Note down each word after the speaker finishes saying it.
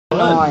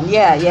on.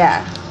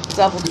 Yeah.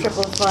 Double,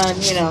 triple fun,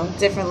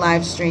 different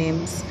live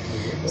streams.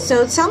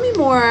 So tell me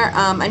more.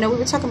 I know we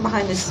were talking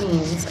behind the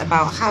scenes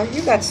about how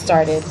you got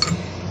started,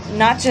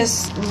 not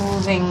just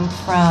moving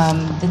from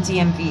the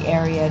DMV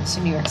area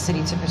to New York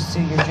City to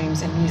pursue your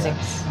dreams in music,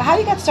 but how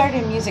you got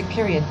started in music,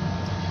 period.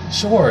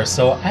 Sure.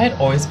 So I had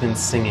always been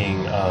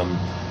singing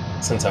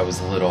since I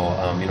was little.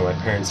 My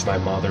parents, my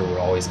mother would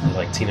always be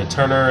like Tina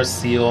Turner,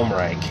 Seal,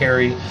 Mariah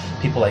Carey,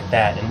 people like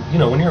that. And,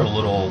 when you're a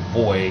little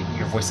boy,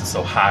 your voice is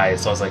so high.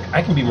 So I was like,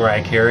 I can be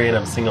Mariah Carey, and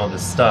I'm singing all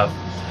this stuff.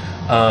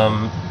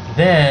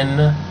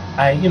 Then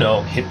I,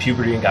 hit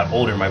puberty and got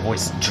older. My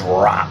voice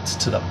dropped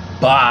to the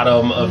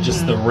bottom of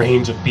just the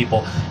range of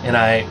people. And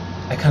I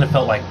kind of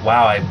felt like,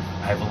 wow,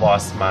 I've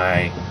lost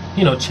my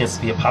chance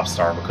to be a pop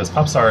star, because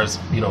pop stars,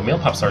 male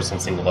pop stars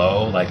don't sing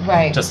low, like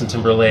Justin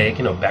Timberlake,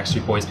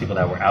 Backstreet Boys, people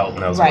that were out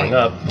when I was growing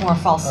up. More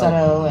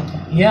falsetto.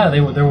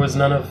 There was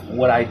none of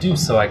what I do,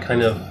 so I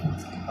kind of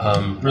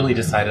really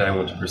decided I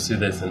wanted to pursue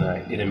this, and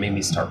it made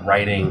me start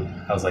writing.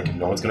 I was like, if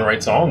no one's going to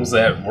write songs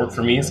that work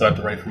for me, so I have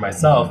to write for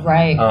myself.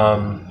 Right.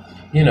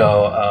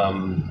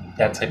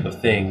 That type of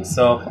thing.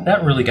 So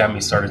that really got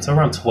me started. So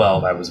around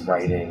 12, I was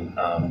writing.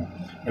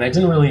 And I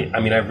really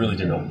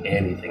didn't know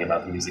anything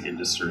about the music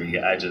industry.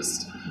 I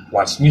just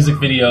watched music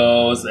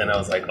videos, and I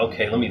was like,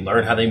 okay, let me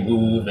learn how they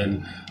move,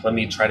 and let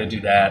me try to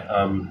do that.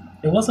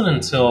 It wasn't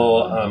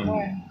until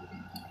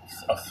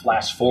a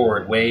flash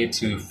forward way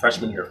to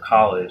freshman year of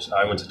college.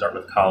 I went to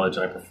Dartmouth College,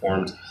 and I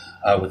performed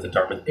with the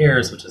Dartmouth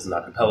Airs, which is an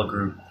a cappella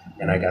group,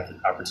 and I got the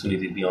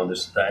opportunity to be on the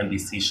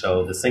NBC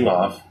show, The Sing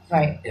Off.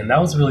 Right. And that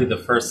was really the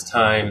first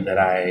time that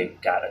I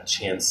got a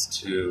chance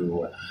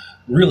to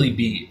really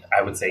be,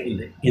 I would say,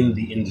 in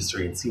the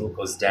industry and see what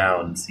goes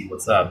down and see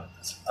what's up.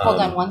 Hold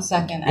on one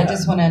second. I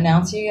just want to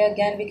announce you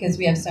again, because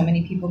we have so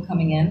many people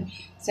coming in.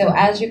 So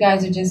as you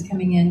guys are just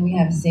coming in, we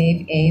have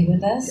Zave A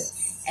with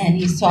us. And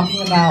he's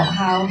talking about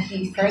how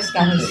he first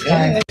got his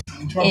start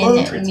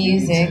in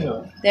music.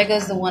 There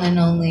goes the one and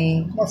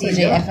only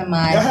DJ FMI.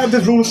 I have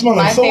this room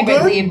smelling so good. My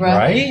favorite Libra.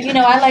 Right?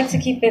 I like to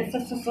keep it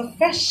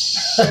fresh.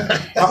 I'm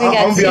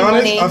gonna be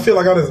honest. I feel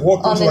like I just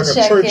walked into like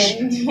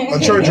a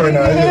church right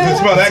now. It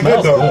smells that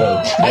good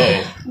though.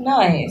 Hey.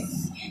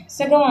 Nice.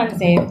 So go on,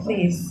 Zave,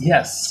 please.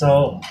 Yes.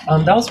 So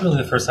that was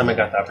really the first time I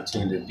got the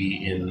opportunity to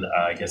be in,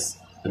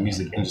 the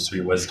music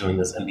industry, was doing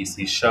this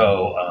NBC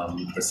show,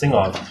 The Sing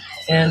Off.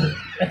 And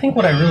I think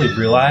what I really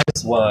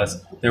realized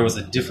was there was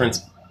a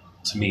difference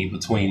to me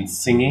between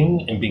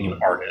singing and being an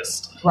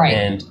artist. Right.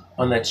 And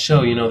on that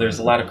show, there's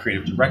a lot of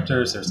creative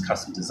directors, there's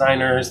costume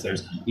designers,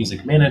 there's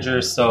music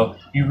managers. So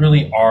you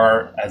really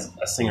are, as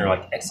a singer,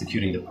 like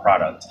executing the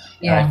product.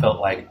 Yeah. And I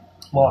felt like,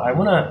 well, I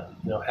want to,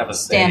 have a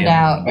say Stand in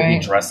out, what right? we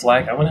dress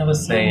like. I want to have a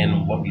say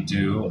in what we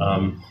do.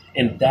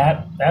 And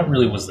that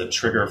really was the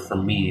trigger for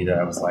me, that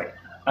I was like,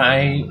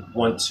 I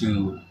want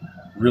to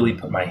really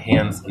put my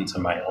hands into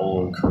my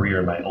own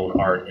career, my own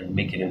art, and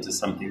make it into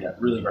something that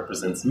really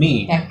represents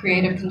me. That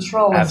creative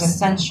control is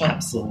essential.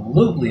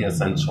 Absolutely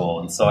essential.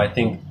 And so I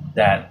think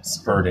that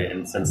spurred it.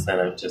 And since then,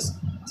 I've just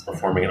was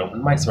performing at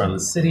open mics around the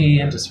city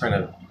and just trying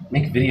to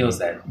make videos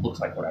that look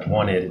like what I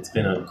wanted. It's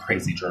been a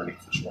crazy journey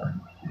for sure.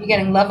 You're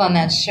getting love on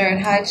that shirt.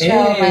 Hi, Cho,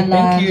 my love.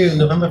 Thank you.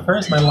 November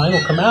 1st, my line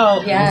will come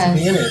out. Yes. I need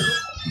to be in it.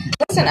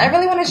 Listen, I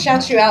really want to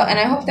shout you out, and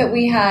I hope that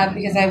we have,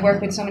 because I work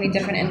with so many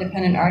different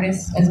independent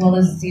artists as well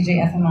as DJ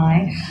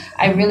FMI,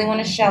 I really want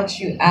to shout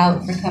you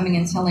out for coming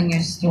and telling your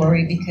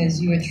story,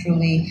 because you are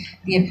truly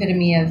the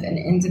epitome of an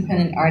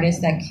independent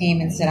artist that came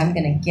and said, I'm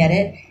going to get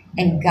it,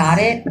 and got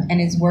it,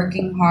 and is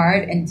working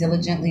hard and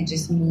diligently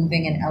just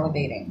moving and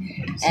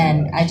elevating.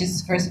 And I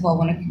just, first of all,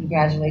 want to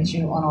congratulate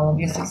you on all of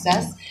your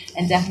success,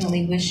 and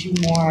definitely wish you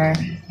more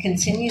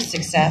continued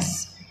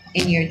success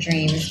in your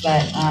dreams.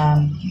 But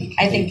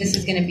I think this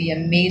is going to be a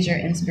major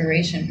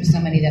inspiration for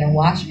somebody that are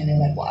watching and they're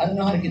like, well, I don't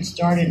know how to get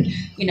started.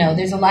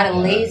 There's a lot of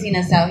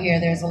laziness out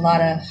here. There's a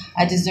lot of,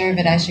 I deserve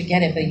it, I should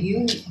get it. But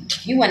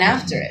you went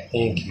after it.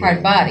 Thank you.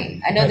 Hard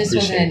body. I know this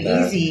wasn't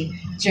an easy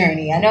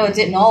journey. I know it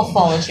didn't all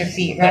fall at your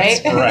feet, right?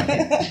 That's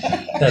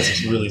right.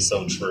 That's really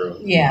so true.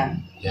 Yeah.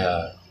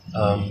 Yeah.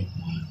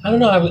 I don't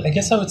know. I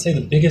guess I would say the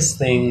biggest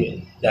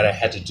thing that I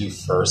had to do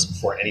first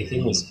before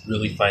anything was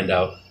really find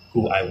out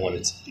who I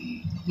wanted to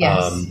be.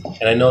 Yes.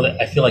 And I know that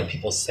I feel like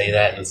people say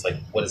that and it's like,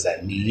 what does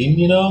that mean?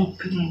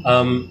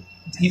 Mm-hmm.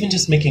 Even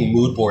just making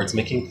mood boards,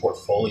 making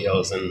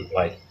portfolios, and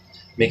like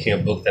making a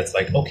book that's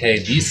like, okay,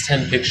 these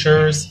 10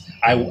 pictures,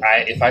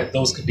 if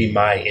those could be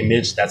my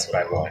image, that's what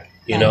I want.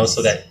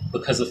 So that,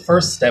 because the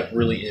first step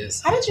really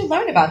is. How did you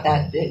learn about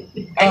that?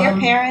 Are your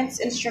parents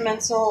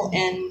instrumental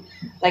in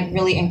like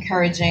really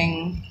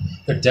encouraging?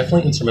 They're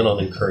definitely instrumental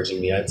in encouraging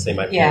me. I'd say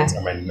my parents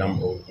are my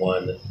number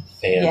one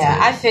fans. Yeah,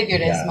 I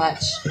figured as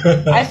much.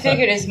 I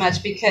figured as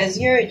much, because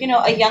you're,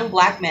 a young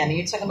black man, and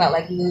you're talking about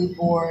like mood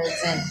boards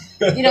and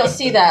You don't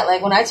see that.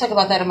 Like when I talk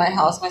about that in my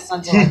house, my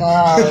sons are like,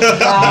 "Oh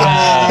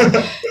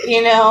God,"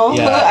 you know.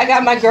 Yeah. I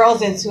got my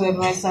girls into it, but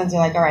my sons are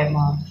like, "All right,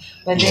 Mom."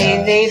 But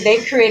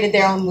they created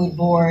their own mood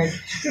board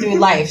through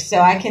life,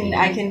 so I can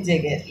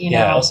dig it. You know.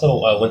 Yeah. I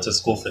also went to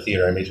school for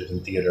theater. I majored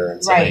in theater,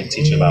 and so they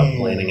teach about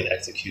planning and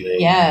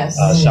executing. Yes.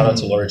 Shout out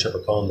to Lori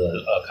Trippercone,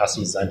 the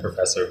costume design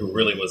professor, who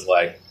really was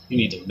like, "You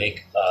need to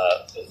make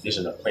a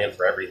vision, a plan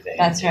for everything."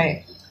 That's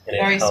right. And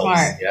very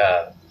smart.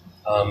 Yeah.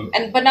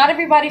 But not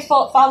everybody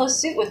follows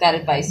suit with that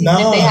advice, even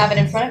if they have it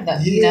in front of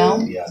them. You know.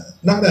 Yeah.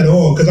 Not at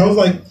all. Because I was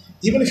like,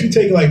 even if you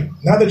take like,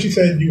 now that you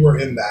said you were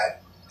in that.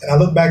 And I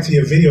look back to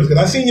your videos because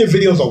I seen your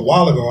videos a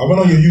while ago. I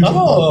went on your YouTube a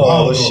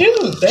while ago.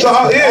 Shoot!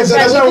 So that's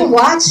how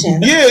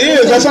watching.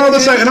 Yeah. That's how I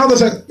was saying. And I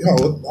was like,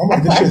 I'm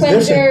like, this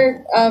shit's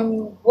different.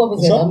 What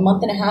was it? A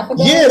month and a half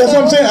ago? Yeah, that's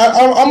what I'm saying.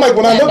 I'm like,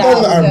 when I looked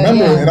over, I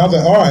remember, and I was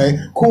like, all right,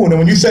 cool. And then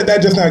when you said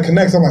that just now, it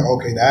connects. I'm like,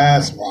 okay,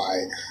 that's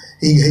why.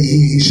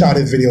 He shot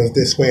his videos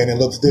this way and it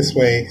looks this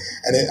way,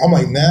 and I'm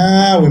like,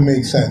 now it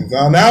makes sense.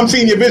 Now I'm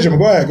seeing your vision.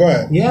 Go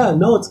ahead. Yeah,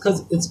 no, it's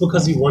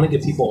because you want to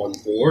get people on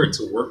board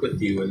to work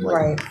with you and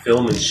like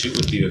film and shoot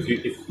with you. If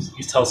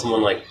you tell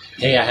someone like,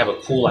 hey, I have a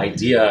cool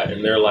idea,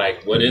 and they're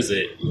like, what is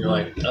it? And you're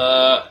like,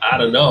 I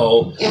don't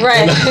know.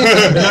 Right.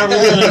 They're not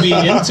really going to be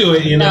into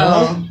it, you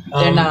know. No,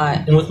 they're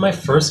not. And with my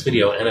first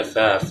video,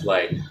 NFF,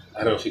 like,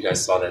 I don't know if you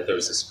guys saw that. There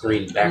was a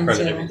green background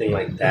and everything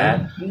like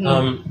that.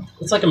 Mm-hmm.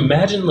 It's like,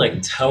 imagine like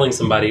telling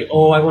somebody,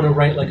 oh, I want to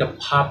write like a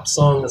pop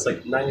song that's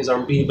like 90s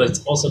R&B, but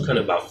it's also kind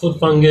of about foot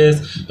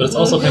fungus, but it's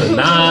also kind of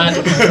not.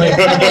 Like,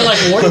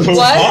 what are you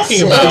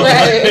talking about?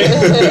 Right.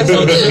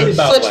 So it's really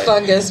about foot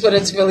fungus, but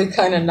it's really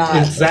kind of not.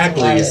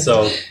 Exactly.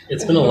 So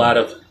it's been a lot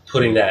of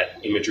putting that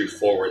imagery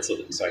forward so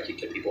I can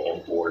get people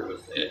on board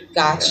with it.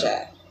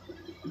 Gotcha.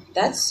 Yeah.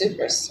 That's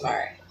super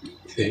smart.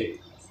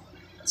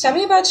 Tell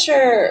me about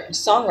your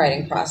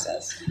songwriting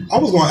process. I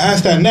was going to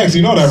ask that next.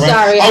 You know that, right?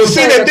 Sorry, I was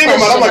seeing that thing about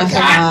it. I'm like,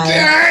 God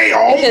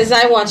damn! Because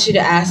I want you to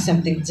ask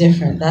something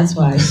different. That's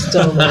why I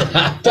stole it.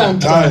 Dun,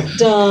 dun,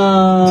 dun.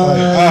 All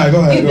right,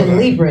 go ahead. You've been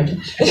Libra. I know.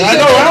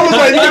 I was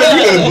like,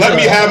 you could let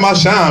me have my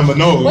shine, but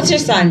no. What's your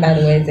sign, by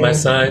the way, Dave? My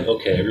sign?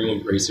 Okay, everyone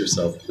brace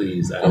yourself,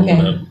 please. I don't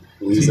want to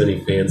lose any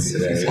fans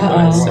today.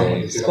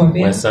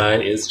 Scorpio. My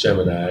sign is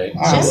Gemini.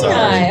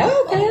 Gemini.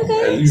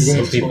 Okay. And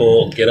some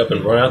people get up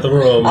and run out the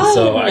room,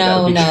 so I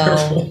gotta be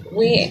careful.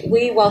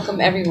 We welcome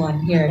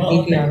everyone here at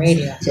VPR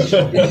Radio.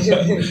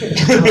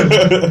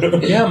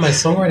 Yeah, my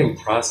songwriting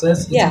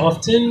process is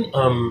often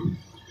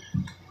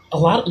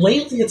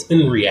lately it's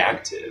been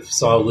reactive.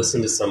 So I'll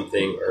listen to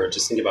something or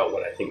just think about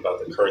what I think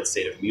about the current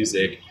state of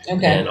music,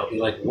 and I'll be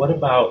like, what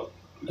about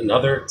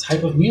another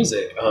type of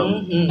music?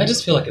 I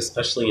just feel like,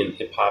 especially in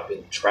hip hop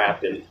and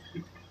trap, and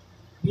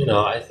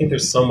I think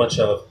there's so much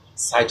of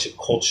side chick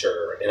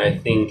culture, and I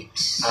think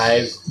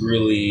I've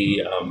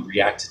really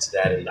reacted to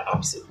that in the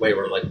opposite way,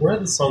 where I'm like, where are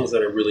the songs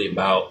that are really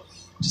about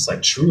just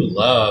like true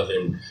love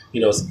and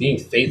being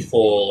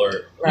faithful, or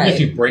even if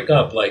you break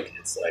up, like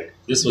it's like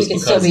this was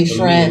because of me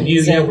and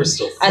you. Yeah, we're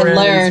still friends. I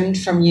learned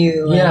from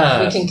you.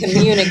 Yeah, we can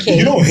communicate.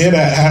 You don't hear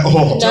that at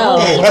all. No,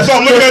 that's why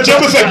I'm looking at you. I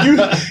was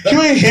like,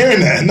 you ain't hearing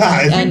that.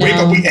 Nah, if you break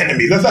up, we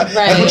enemies.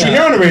 That's what you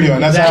hear on the radio,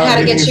 and that's how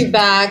to get you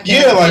back.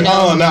 Yeah, like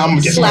now I'm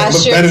gonna get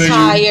slash your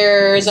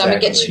tires. I'm gonna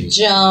get you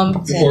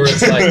jumped. Or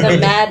it's like the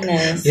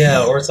madness.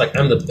 Yeah, or it's like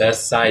I'm the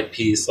best side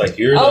piece. Like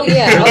you're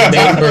the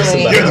main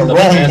person, but you're the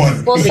wrong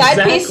one. Well,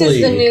 side piece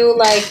is the new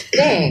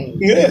thing.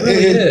 Yeah,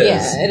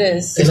 it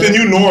is. It's the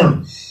new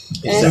norm.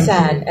 And it's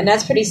sad, and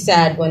that's pretty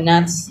sad when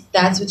that's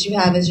what you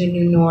have as your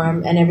new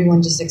norm, and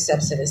everyone just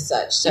accepts it as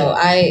such. So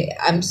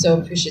I'm so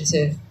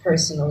appreciative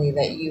personally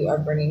that you are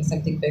bringing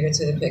something bigger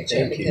to the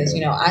picture, because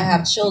I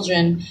have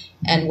children,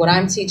 and what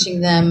I'm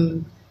teaching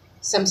them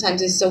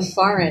sometimes is so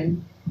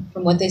foreign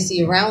from what they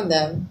see around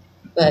them.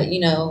 But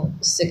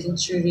sticking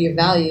true to your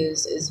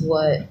values is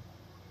what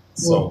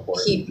will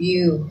keep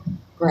you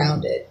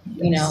grounded,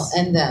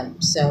 and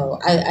them. So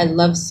I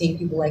love seeing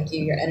people like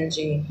you. Your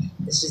energy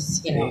is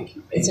just,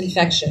 it's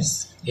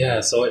infectious. Yeah,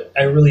 so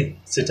I really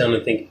sit down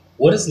and think,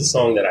 what is the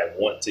song that I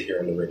want to hear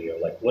on the radio?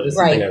 Like, what is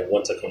the thing I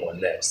want to come on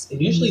next?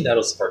 And usually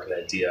that'll spark an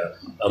idea.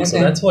 So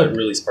that's what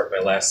really sparked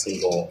my last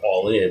single,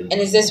 All In. And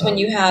is this when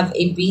you have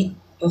a beat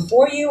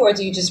before you, or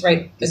do you just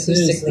write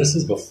acoustically? This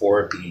is before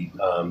a beat.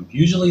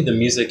 Usually the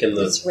music and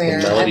the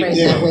melody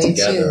come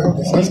together.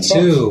 Me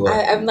too.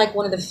 I'm like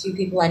one of the few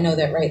people I know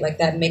that write like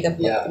that, make up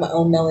my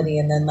own melody,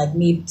 and then like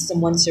need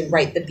someone to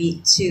write the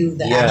beat to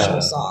the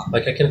actual song.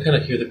 Like I can kind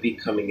of hear the beat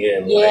coming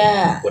in.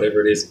 Like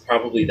whatever it is,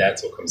 probably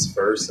that's what comes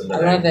first, and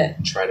then I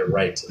try to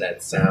write to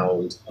that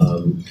sound.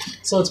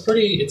 So it's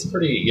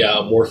pretty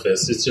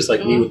amorphous. It's just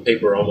like me with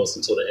paper almost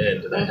until the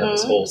end, and I have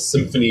this whole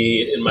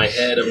symphony in my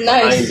head of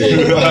behind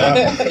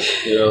it.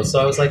 So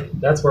I was like,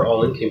 that's where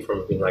All In came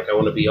from, being like, I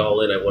want to be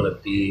all in. I want to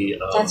be.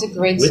 That's a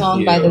great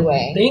song, by the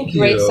way. Thank you.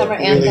 Great summer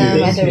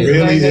anthem. I thought it was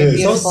very, very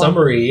beautiful. So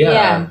summery,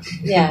 yeah.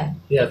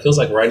 It feels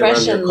like riding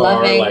around your car,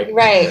 loving. like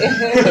right.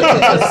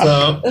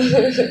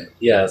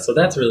 So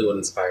that's really what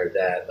inspired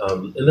that.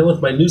 And then with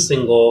my new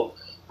single,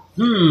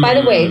 By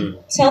the way,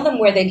 tell them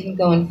where they can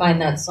go and find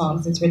that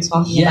song since we're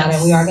talking about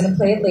it. We are going to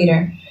play it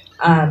later.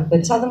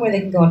 But tell them where they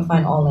can go and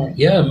find All In.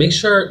 Yeah, make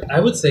sure, I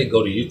would say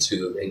go to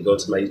YouTube and go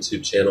to my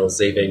YouTube channel,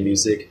 Zave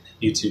Music,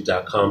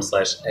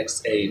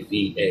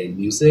 youtube.com/XAVA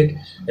Music.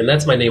 And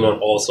that's my name on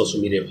all social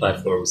media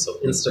platforms. So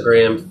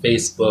Instagram,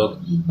 Facebook,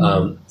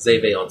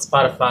 Zave on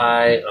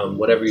Spotify,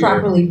 whatever you're...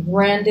 Properly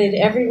branded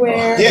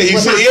everywhere. Yeah, you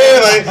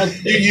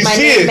see, you my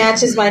see name it.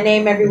 matches my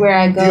name everywhere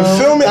I go. You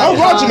feel me? I'm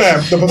watching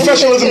that. The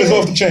professionalism is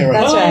off the chain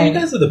right That's now. right. You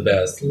guys are the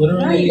best.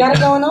 Literally. Right, you got it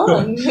going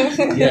on.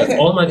 Yes,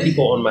 all my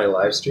people on my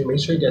live stream, make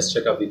sure you guys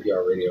check out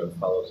VPR Radio and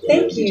follow us.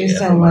 Thank you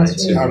so much.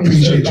 I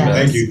appreciate you.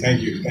 that.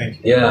 Thank you.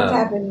 Yeah. What's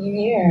happening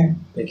here?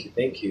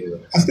 Thank you.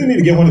 I still need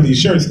to get one of these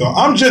shirts though.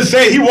 I'm just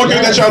saying, he walked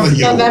in that shop like,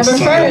 yo, November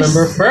 1st.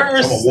 November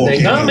 1st.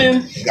 They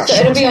coming. So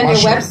it'll be on your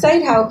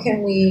website. How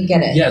can we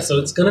get it? Yeah, so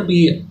it is going to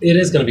be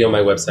on my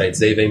website,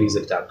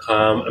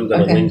 zavemusic.com. I'm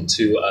going to link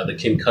to the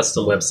Kin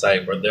Custom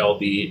website where they'll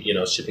be,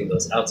 shipping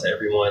those out to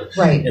everyone.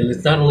 Right. And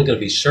it's not only going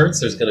to be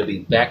shirts, there's going to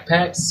be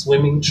backpacks,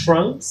 swimming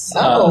trunks,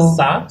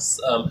 socks,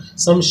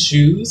 some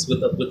shoes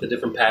with the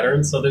different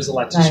patterns. So there's a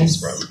lot to choose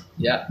from.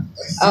 Yeah.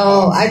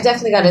 Oh, I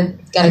definitely gotta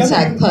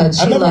tag Pudge.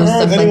 I never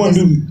heard anyone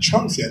do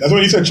trunks yet. That's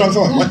when you said trunks.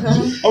 I'm like,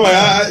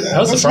 I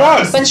was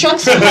surprised. But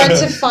trunks are hard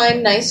to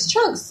find nice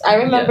trunks. I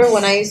remember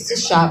when I used to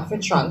shop for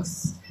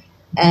trunks,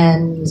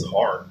 and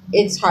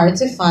it's hard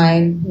to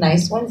find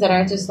nice ones that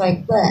aren't just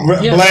like bland.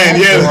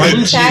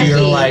 Tacky,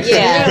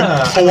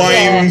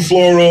 Hawaiian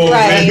floral,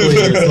 right?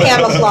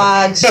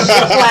 Camouflage,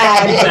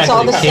 plaid. It's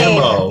all the same.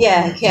 Camo.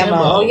 Yeah,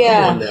 camo.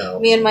 Yeah,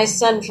 me and my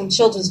son from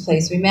Children's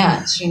Place, we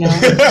match.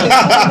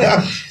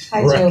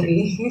 Hi,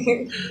 Toby.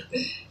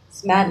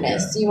 It's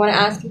madness. Do you want to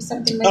ask him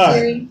something, my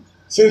dearie?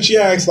 Since she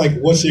asked,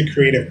 what's your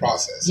creative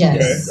process?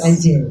 Yes, I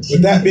do.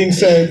 With that being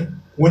said,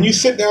 when you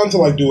sit down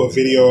to do a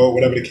video or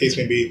whatever the case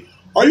may be,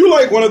 are you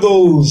one of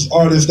those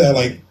artists that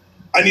I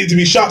need to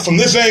be shot from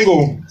this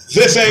angle,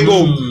 this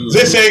angle,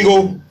 this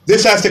angle,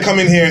 this has to come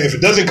in here. If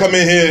it doesn't come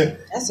in here,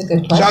 that's a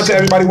good question. Shout out to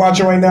everybody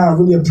watching right now. I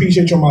really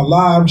appreciate you on my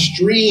live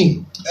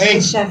stream.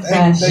 Thank you.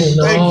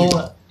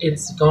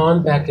 It's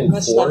gone back and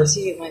forth. Much love to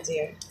you, my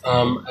dear.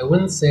 I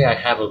wouldn't say I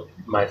have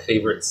my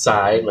favorite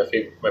side, my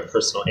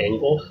personal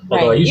angle.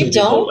 Although I usually do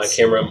hold my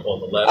camera on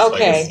the left.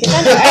 Okay, because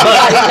I know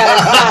everybody's got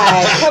a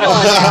side. Come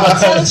on now,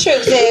 tell the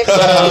truth, Dave.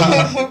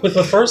 With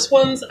the first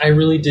ones, I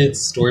really did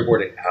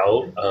storyboard it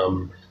out.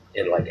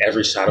 And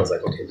every shot, I was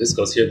like, okay, this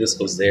goes here, this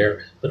goes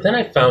there. But then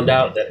I found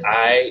out that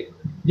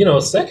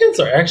seconds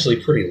are actually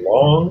pretty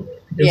long.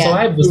 And so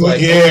I was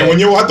okay, when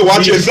you have to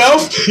watch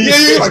yourself,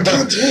 you're like,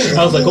 God damn.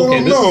 I was like,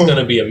 okay, this is going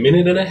to be a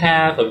minute and a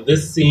half of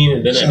this scene,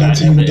 and then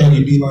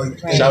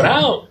shout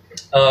out.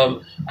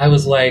 I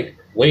was like,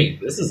 wait,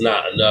 this is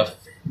not enough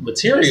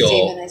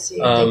material.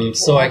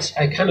 So I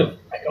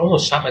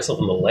almost shot myself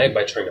in the leg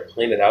by trying to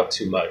plan it out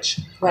too much.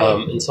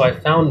 And so I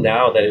found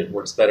now that it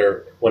works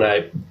better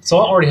so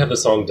I already have the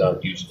song done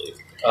usually.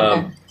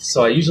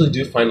 So I usually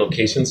do find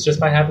locations just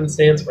by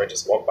happenstance where I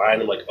just walk by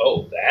and I'm like,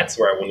 oh, that's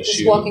where I want to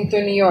shoot. Just walking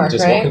through New York,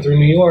 walking through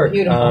New York.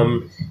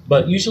 Beautiful.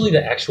 But usually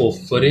the actual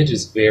footage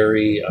is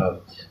very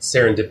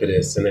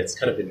serendipitous, and it's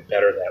kind of been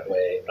better that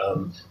way.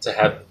 To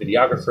have the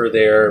videographer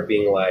there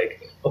being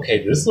like,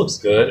 okay, this looks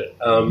good.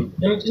 And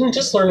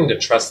just learning to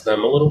trust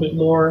them a little bit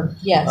more.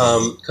 Yes.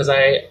 Because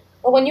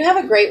Well, when you have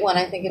a great one,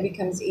 I think it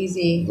becomes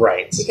easy.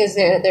 Right. Because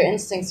their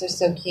instincts are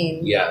so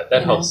keen. Yeah,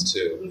 that helps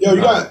too. Yo,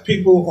 you got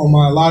people on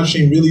my live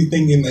stream really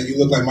thinking that you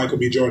look like Michael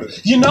B. Jordan.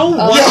 You know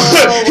what?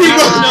 He's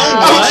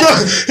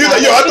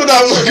like, yo, I thought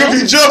that was Michael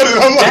B. Jordan.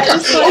 I'm like,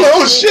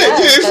 oh shit,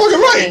 yeah, you're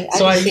fucking right.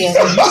 So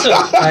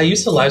I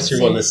used to live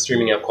stream on this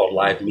streaming app called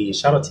Live Me.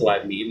 Shout out to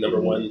Live Me,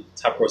 #1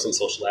 top grossing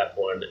social app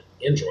on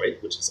Android,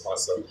 which is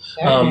awesome.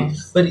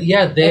 Nice. But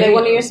yeah, are they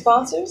one of your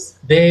sponsors?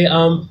 They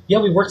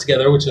we work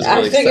together, which is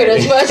really exciting. I figured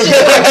as much.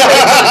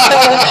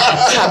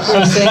 Top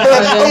grossing.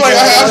 I'm like, I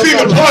seen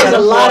the plug.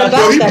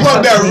 He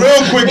plugged that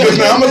real quick just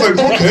now. I was like,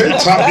 okay,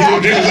 top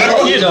people do that.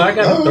 I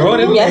got to throw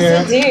it in there.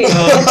 Yes, indeed.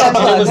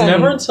 It was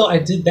never until I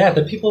did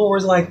that people were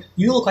like,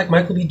 you look like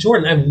Michael B.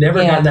 Jordan. I've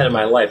never gotten that in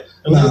my life.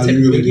 You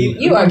really do.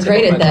 You are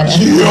great at that.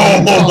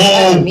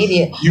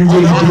 Immediate. You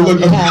really do look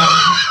like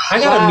I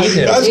gotta meet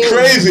him. That's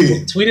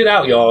crazy. Tweet it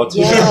out, y'all.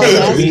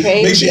 That's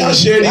crazy. Make sure y'all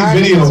share these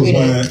videos,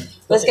 man.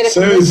 Let's get it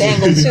from this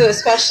angle too,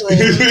 especially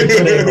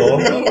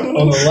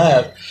on the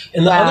left.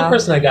 And the other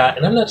person I got,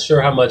 and I'm not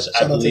sure how much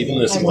I believe in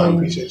this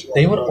one,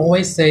 they would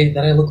always say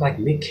that I look like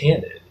Nick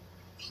Cannon.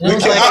 Really?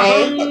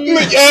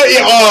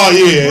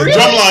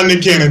 Drumline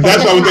Nick Cannon.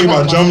 That's what I was thinking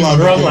about.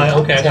 Drumline.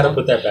 Okay, I gotta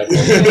put that back on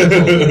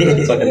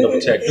so I can double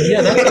check. But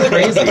yeah, that's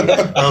crazy.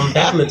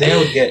 Back in the day, I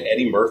would get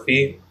Eddie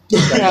Murphy. No,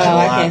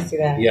 I can't see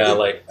that. Yeah,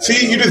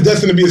 see, you're just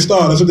destined to be a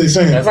star. That's what they're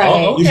saying.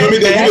 Right. You feel me?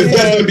 You're just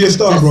destined to be a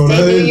star, bro.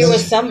 They knew you were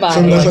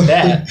somebody. Like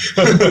that.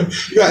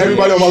 You got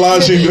everybody on my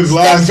live stream just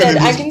laughing.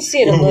 I can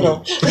see it a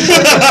little.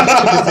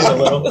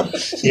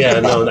 Yeah,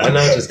 no, and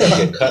I just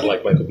gotta get cut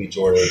like Michael B.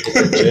 Jordan,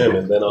 hit the gym,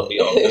 and then I'll be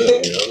all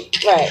good,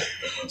 Right.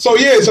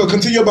 So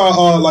continue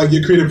about like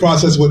your creative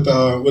process with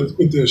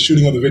the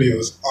shooting of the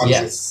videos. Honestly.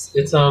 Yes,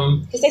 it's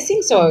because they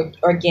seem so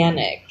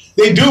organic.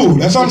 They do.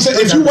 That's what I'm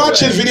saying. If you watch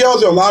his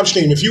videos or live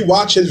stream, if you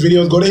watch his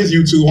videos, go to his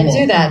YouTube. Hold on.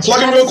 Do that.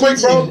 Plug it real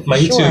quick, bro. My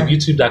YouTube,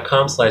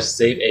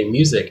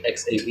 youtube.com/ZaveAmusic,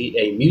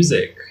 XAVA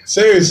Music.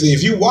 Seriously,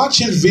 if you watch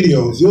his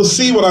videos, you'll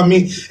see what I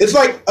mean. It's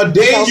like a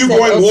day you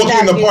going walking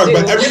in the park,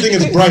 but everything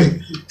is bright,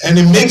 and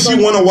it makes you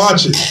want to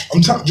watch it.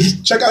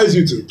 Just check out his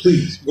YouTube,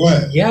 please. Go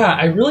ahead. Yeah,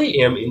 I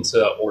really am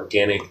into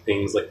organic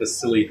things, like the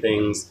silly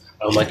things.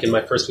 Like in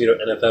my first video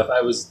at NFF,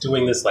 I was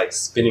doing this like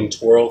spinning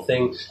twirl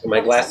thing, and my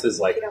glasses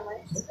like,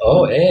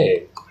 oh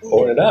hey,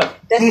 hold it up.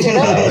 That's it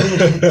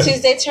up.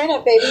 Tuesday turn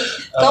up, baby.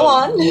 Go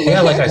on. Yeah,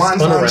 like I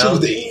spun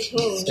around,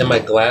 and my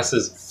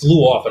glasses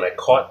flew off, and I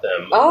caught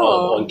them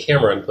on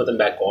camera and put them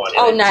back on.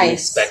 Oh,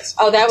 nice.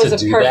 That was a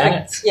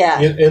perfect. Yeah.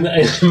 And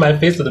my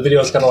face of the video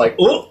was kind of like,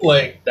 oh,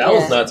 like that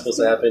was not supposed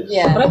to happen.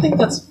 Yeah. But I think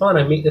that's fun.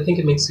 I think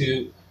it makes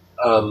you.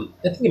 I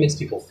think it makes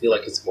people feel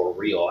like it's more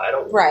real. I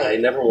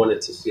never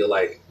wanted to feel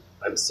like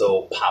I'm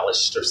so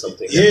polished or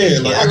something. Yeah,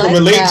 like I can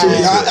relate to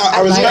it.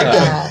 I respect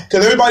that.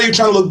 Because everybody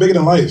trying to look bigger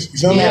than life. You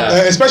feel me?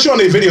 Especially on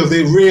their videos,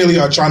 they really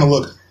are trying to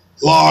look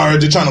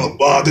large. They're trying to look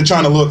buff. They're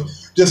trying to look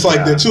just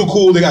like they're too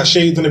cool. They got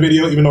shades in the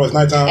video, even though it's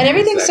nighttime. And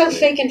everything's so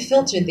fake and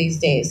filtered these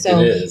days.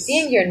 So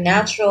being your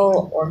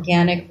natural,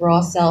 organic, raw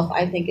self,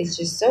 I think is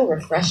just so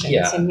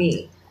refreshing to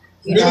me.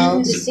 You know,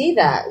 to see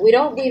that. We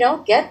don't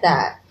get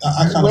that.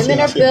 Women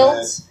are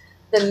built.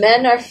 The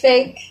men are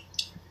fake.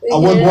 I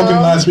was walking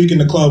last week in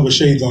the club with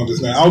shades on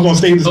just now. I was on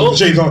stage with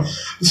shades on.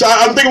 So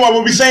I'm thinking about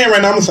what we're saying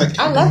right now. I'm just like,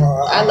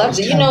 I love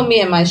it. You know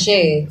me and my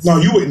shades. No,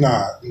 you would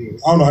not. I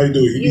don't know how you do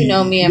it. You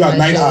know me and my shades.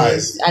 You got night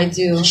eyes. I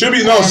do.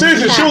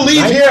 Seriously, she'll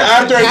leave here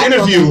after an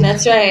interview.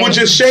 That's right. With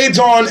just shades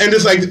on and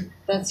just like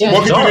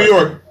walking through New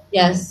York.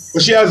 Yes.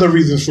 But she has her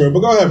reasons for it. But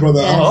go ahead,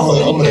 brother. Yes.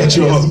 I'm going to cut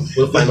you off.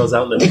 We'll find those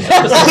out in the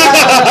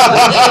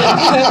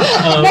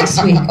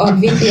next week on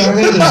VPR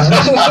Radio.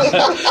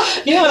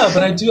 Yeah,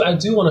 but I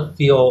do want to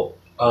feel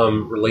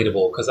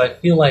relatable because I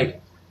feel like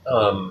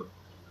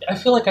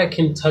I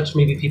can touch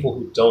maybe people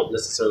who don't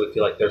necessarily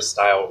feel like their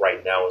style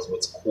right now is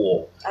what's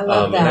cool. I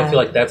love that. And I feel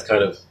like that's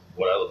kind of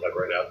what I look like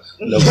right now.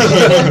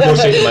 No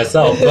shame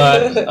myself,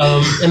 but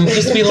and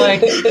just be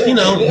like,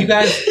 you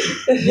guys,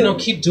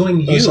 keep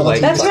doing you. Like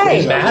that's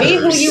right. Be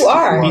who you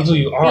are. Be who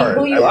you are. Be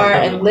who you are,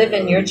 and live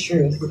in your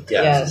truth.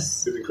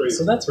 Yes.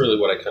 So that's really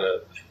what I kind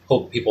of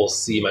hope people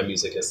see my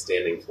music as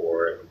standing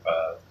for. And,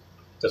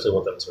 definitely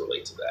want them to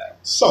relate to that.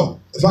 So,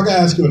 if I can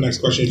ask you the next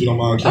question, if you don't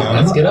mind, Kiana.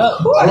 Let's get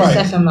up. All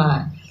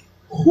right.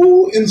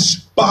 Who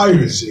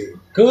inspires you?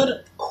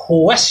 Good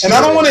question. And I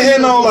don't want to hear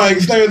no like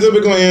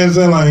stereotypical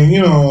answer, like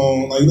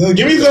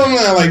give me something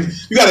that like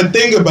you got to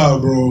think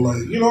about, bro.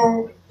 Like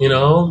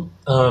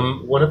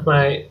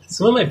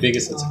some of my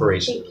biggest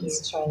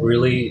inspirations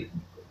really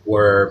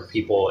were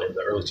people in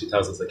the early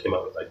 2000s that came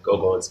out with like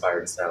go-go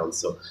inspired sounds.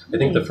 So I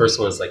think the first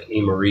one is like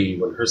A. Marie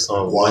when her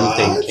song One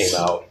Thing came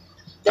out.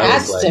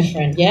 That's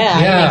different,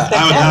 yeah.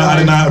 I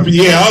did not.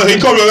 Yeah, he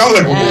called me. I was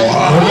like,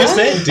 wow. What do you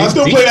say? I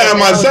still play that in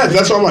my sets.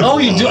 That's why I'm like, oh,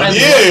 you do?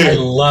 I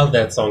love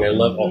that song. I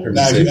love all her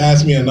music. Now, if you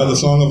ask me another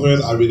song of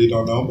hers, I really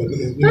don't know. But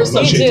There's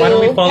some shit. Why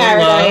Don't We Fall in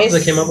Love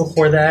that came out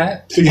before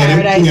that?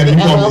 Paradise with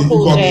LL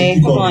Cool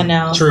J. Come on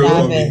now. True.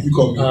 You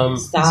called me.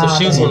 So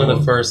she was one of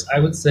the first.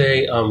 I would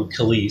say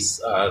Khalees,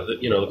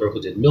 the girl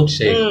who did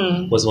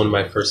Milkshake, was one of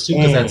my first too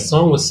because that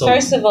song was so.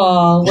 First of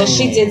all, what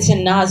she did to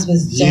Nas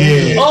was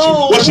dirty.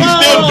 Oh, what she's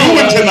still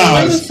doing to Nas.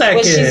 Wait a second.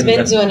 What she's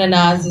been doing to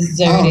Nas is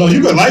dirty. Oh, no,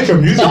 you could like her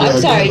music. No, I'm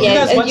sorry.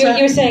 Yeah,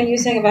 you were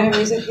saying about her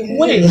music.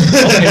 Wait. I'm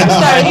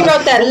sorry. He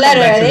wrote that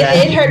letter.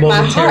 It hurt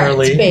my heart,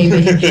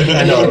 baby.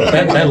 I know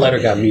that letter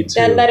got me too.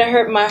 That letter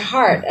hurt my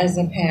heart as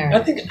a parent.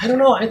 I don't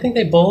know. I think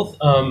they both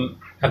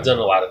have done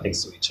a lot of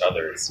things to each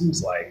other. It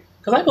seems like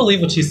because I believe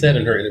what she said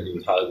in her interview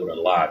with Hollywood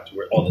Unlocked,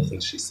 where all the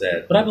things she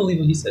said. But I believe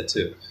what he said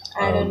too.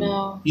 I don't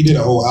know. He did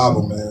a whole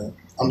album, man.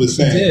 I'm just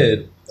saying. He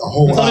did. A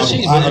whole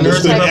album. I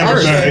understood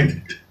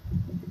everything.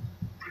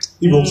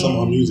 He wrote some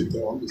on music,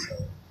 though. I'm just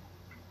saying.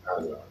 I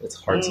don't know. It's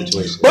a hard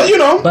situation. But,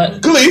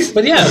 Khalees.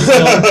 But yeah,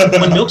 so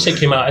when Milkshake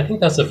came out, I think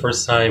that's the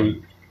first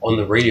time on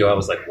the radio I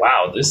was like,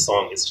 wow, this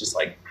song is just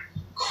like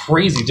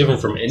crazy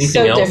different from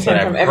anything else that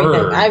I've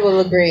heard. I will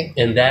agree.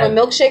 And that when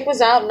Milkshake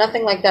was out,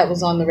 nothing like that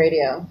was on the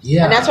radio.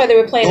 Yeah. And that's why they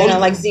were playing it on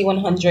like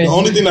Z100. The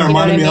only thing that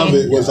reminded me of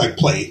it was like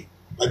Play,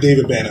 like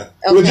David Banner.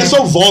 Okay. It was just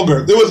so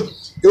vulgar.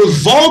 It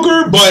was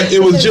vulgar, but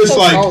it was just so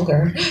like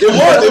vulgar.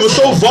 It was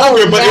so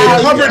vulgar, but it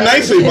was covered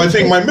nicely by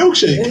saying my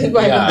milkshake.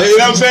 Right. Yeah. You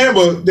know what I'm saying?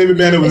 But David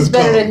Banner was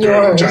better than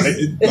yours.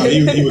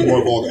 He was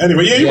more vulgar.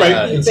 Anyway, yeah, you're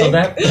right. And so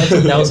I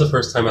think that was the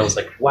first time I was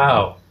like,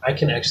 wow, I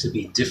can actually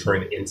be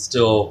different and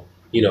still,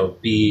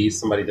 be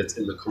somebody that's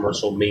in the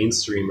commercial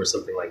mainstream or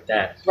something like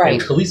that. Right.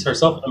 And Khalees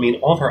herself,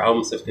 all of her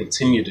albums have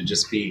continued to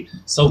just be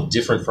so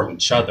different from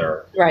each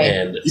other. Right.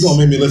 And you're going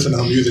to make me listen to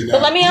her music now.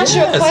 But let me ask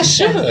you a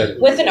question.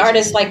 With an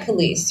artist like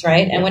Khalees,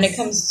 right? And when it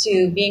comes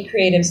to being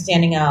creative,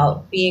 standing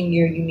out, being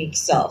your unique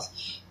self,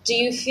 do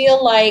you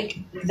feel like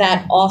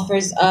that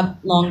offers up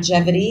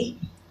longevity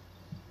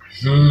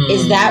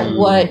Is that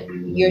what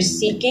you're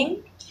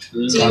seeking?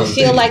 Do you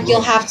feel like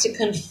you'll have to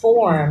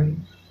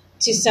conform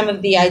to some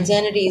of the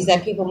identities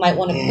that people might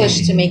want to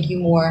push to make you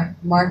more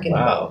marketable?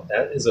 Wow,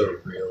 that is a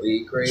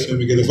really great...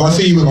 Because if I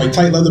see you with like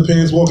tight leather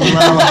pants walking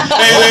around, like,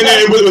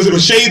 and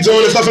with shades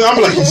on and stuff, and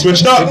I'm like, he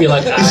switched up. He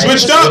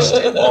switched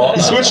up.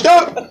 He switched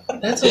up.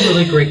 That's a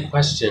really great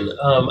question.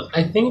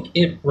 I think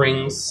it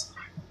brings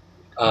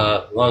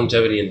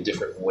longevity in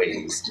different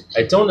ways.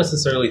 I don't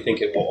necessarily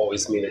think it will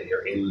always mean that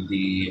you're in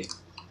the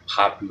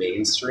pop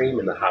mainstream,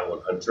 in the Hot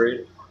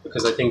 100,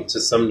 because I think to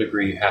some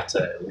degree you have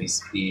to at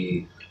least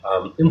be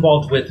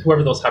involved with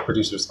whoever those hot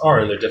producers are,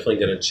 and they're definitely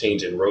going to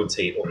change and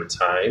rotate over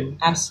time.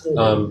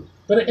 Absolutely.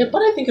 But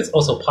I think it's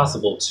also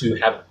possible to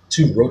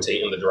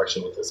rotate in the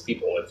direction with those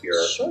people if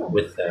you're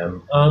with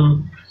them.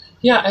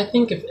 Yeah, I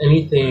think if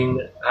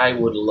anything, I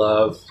would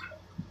love.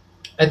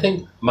 I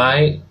think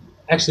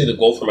the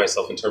goal for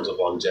myself in terms of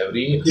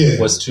longevity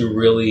was to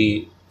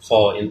really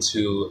fall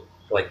into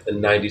like the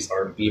 90s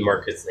R&B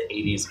markets, the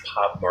 80s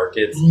pop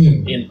markets.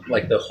 And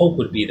like the hope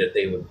would be that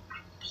they would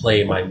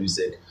play my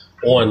music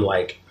on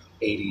like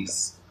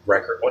 80s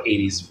record or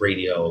 80s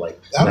radio,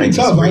 like that'd be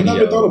tough. I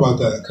never thought about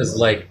that. Because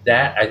like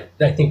that,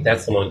 I think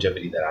that's the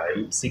longevity that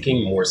I'm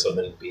seeking more so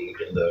than being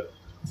in the,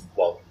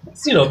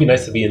 it'd be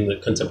nice to be in the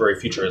contemporary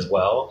future as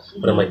well.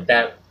 But I'm like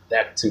that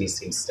to me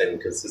seems steady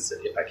and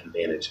consistent if I can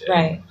manage it.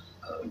 Right.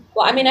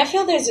 Well, I mean, I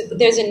feel there's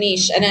a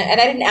niche, and I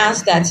didn't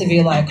ask that to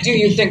be like, do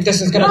you think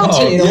this is going to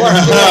continue to work?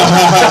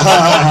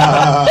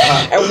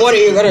 And what are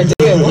you going to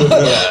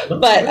do?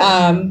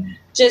 But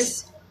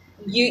just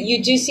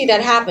you do see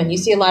that happen. You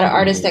see a lot of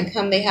artists that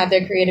come, they have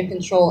their creative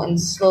control, and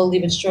slowly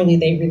but surely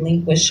they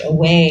relinquish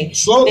away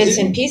bits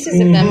and pieces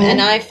of them. And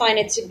I find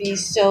it to be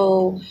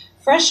so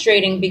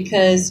frustrating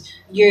because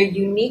your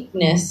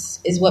uniqueness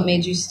is what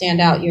made you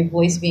stand out. Your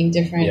voice being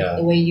different,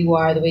 the way you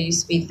are, the way you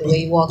speak, the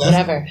way you walk,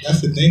 whatever.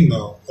 That's the thing,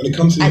 though. When it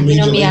comes to the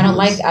major me,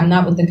 labels, I'm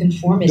not with the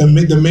conformity.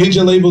 The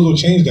major labels will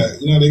change that.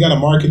 They got to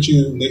market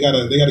you. They got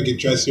to get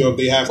dressed you up.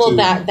 They have to.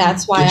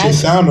 That's why get your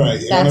sound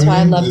right. That's why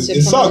I love to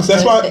it sucks.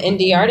 That's why the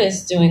indie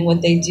artists doing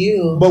what they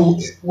do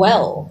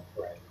well.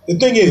 The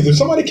thing is, if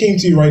somebody came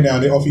to you right now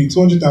and they offer you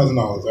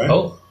 $200,000, right?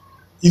 Oh,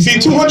 you see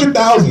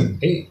 $200,000.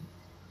 Hey.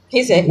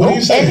 He said, "What do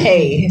you say?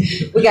 Hey,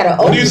 we got to."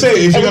 What do you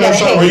say? If you're gonna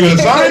sign, are you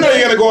gonna sign or are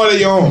you gonna go out on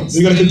your own?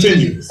 You're gonna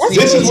continue.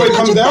 This is what it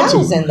comes down to.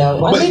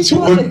 Though. Only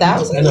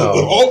 $200,000.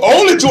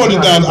 Only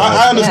 $200,000.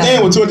 I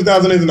understand what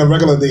 $200,000 is in a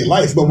regular day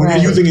life, but when you're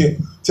using it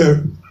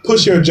to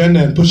push your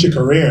agenda and push your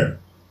career,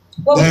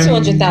 what would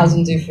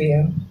 $200,000 do for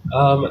you?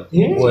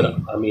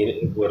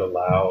 It would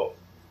allow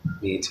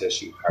me to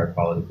shoot higher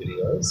quality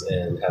videos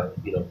and have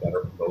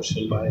better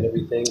promotion behind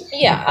everything.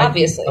 Yeah,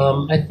 obviously.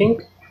 I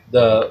think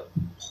the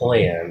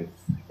plan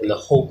and the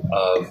hope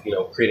of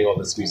creating all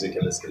this music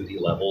in this indie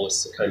level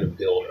is to kind of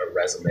build a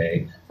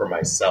resume for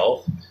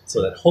myself,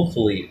 so that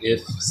hopefully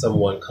if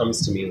someone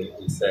comes to me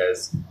and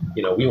says,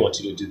 we want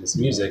you to do this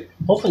music,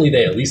 hopefully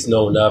they at least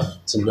know enough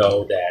to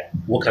know that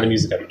what kind of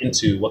music I'm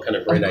into, what kind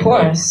of brand I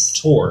go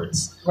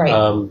towards.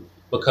 Right.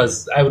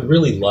 Because I would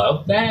really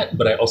love that,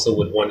 but I also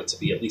would want it to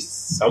be at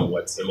least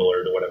somewhat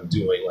similar to what I'm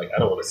doing. Like, I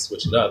don't want to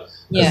switch it up.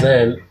 Because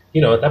then,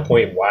 at that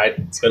point, why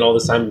spend all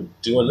this time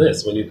doing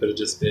this when you could have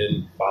just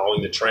been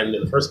following the trend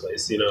in the first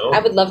place, I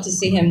would love to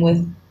see him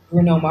with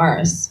Bruno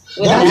Mars.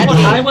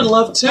 I would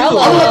love to. I would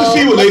love to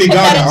see with Lady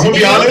Gaga. I'm going to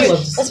be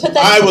honest.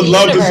 I would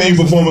love to see you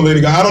perform with Lady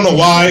Gaga. I don't know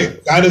why.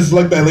 I just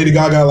like that Lady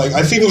Gaga. Like,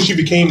 I see who she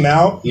became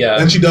now. Yeah.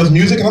 And she does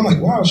music, and I'm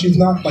like, wow, she's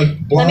not like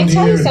blonde. Let me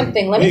tell you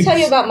something. Let me tell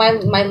you about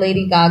my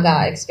Lady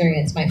Gaga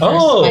experience. My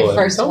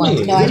first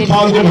one. No, I didn't.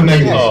 Positive or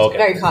negative? Oh, okay.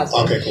 Very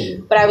positive. Okay,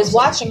 cool. But I was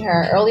watching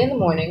her early in the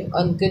morning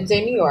on Good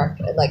Day New York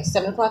at like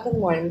 7 o'clock in the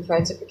morning before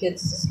I took the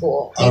kids to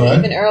school, maybe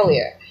even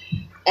earlier.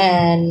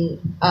 And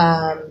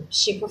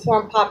she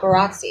performed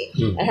Paparazzi,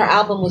 and her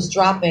album was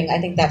dropping, I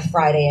think, that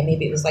Friday, and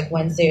maybe it was like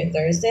Wednesday or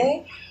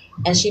Thursday,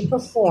 and she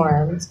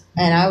performed,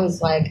 and I was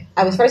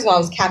first of all, I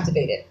was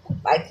captivated.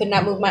 I could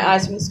not move my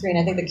eyes from the screen.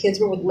 I think the kids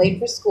were late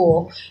for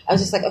school. I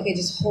was just like, okay,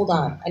 just hold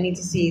on. I need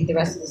to see the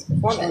rest of this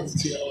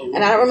performance.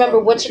 And I don't remember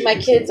which of my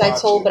kids I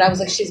told, but I was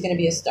like, she's going to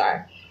be a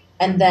star.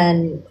 And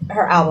then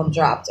her album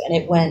dropped, and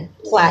it went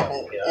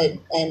platinum,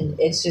 and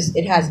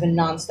it has been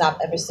nonstop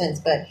ever since.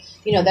 But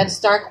that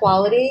star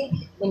quality,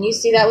 when you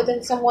see that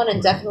within someone,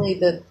 and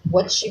definitely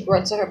what she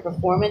brought to her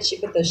performance, she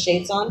put those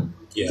shades on.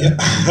 Yeah,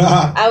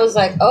 I was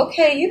like,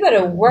 okay, you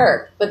better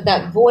work. But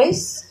that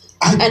voice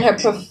and her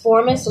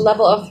performance, the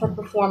level of her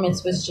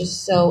performance was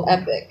just so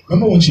epic.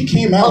 Remember when she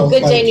came out on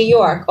Good Day New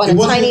York on a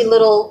tiny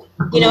little,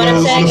 what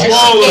I'm saying?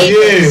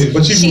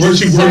 She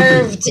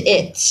served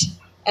it,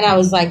 and I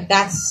was like,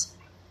 that's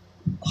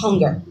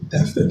hunger.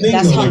 That's the thing,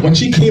 though. Like, when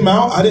she came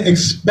out, I didn't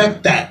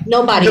expect that.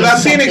 Nobody.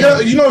 Because I seen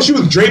it, she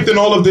was draped in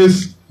all of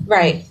this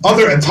Right.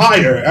 Other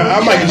attire.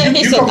 I'm like,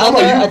 He said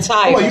other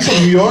attire. I'm like, you from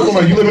New York? I'm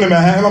like, you living in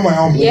Manhattan? I'm like, I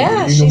don't believe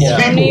Yeah, you.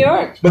 she's from New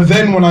York. But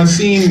then when I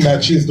seen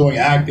that she's doing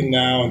acting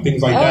now and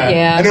things like that,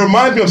 yeah. and it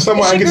reminds me of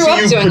someone I can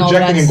see you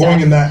projecting and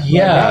going in that.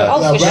 Yeah,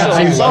 that for rap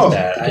sure. yourself.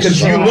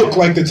 Because you look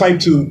like the type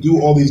to do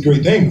all these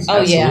great things.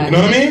 Oh, yeah. You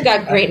know what I mean? You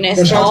got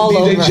greatness Shout all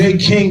out to over. DJ J.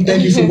 King.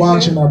 Thank you for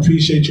watching. I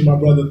appreciate you, my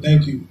brother.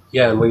 Thank you.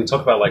 Yeah, and when you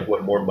talk about like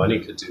what more money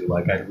could do,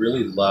 like I'd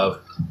really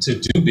love to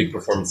do big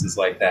performances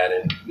like that,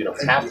 and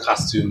have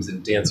costumes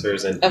and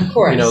dancers and of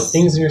course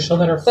things in your show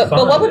that are fun.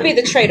 But what would be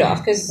the trade-off?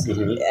 Because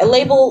a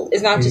label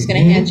is not just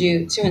going to hand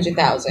you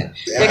 $200,000.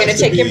 They're going to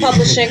take your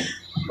publishing,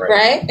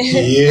 right? Yeah.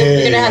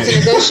 You're going to have to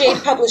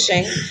negotiate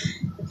publishing.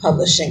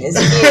 Publishing is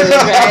huge,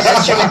 right?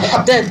 That's true.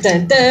 Dun,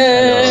 dun,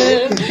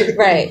 dun.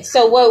 Right.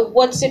 So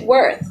what's it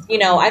worth?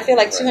 I feel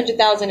like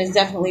 200,000 is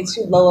definitely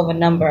too low of a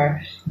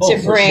number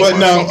to bring when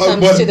it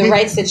comes to the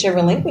rights that you're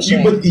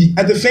relinquishing. But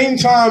at the same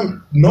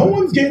time, no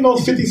one's getting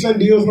those 50-cent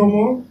deals no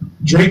more.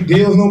 Drake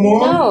deals no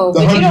more. No,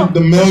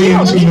 the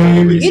million, 2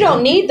 million. You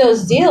don't need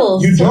those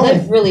deals to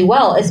live really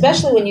well,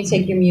 especially when you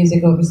take your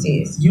music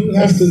overseas. You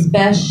have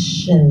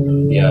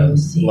especially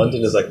overseas.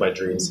 London is like my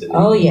dream city.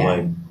 Oh yeah.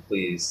 Like,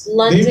 please.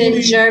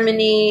 London,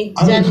 Germany,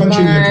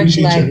 Denmark,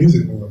 your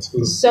music more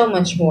too. So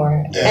much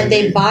more, and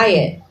they buy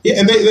it.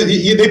 Yeah, and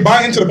they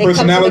buy into the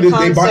personality.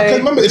 They buy. Because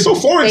remember, it's so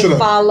foreign to them.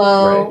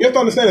 Follow. Right. You have to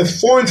understand,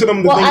 it's foreign to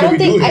them. I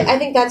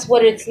think that's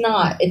what it's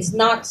not. It's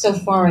not so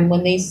foreign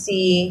when they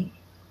see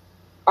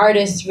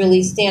artists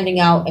really standing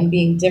out and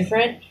being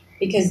different,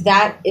 because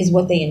that is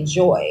what they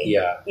enjoy.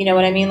 Yeah. You know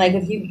what I mean? Like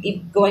if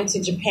you going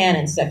to Japan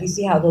and stuff, you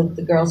see how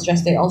the girls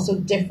dress. They're also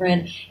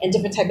different and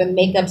different type of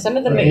makeup. Some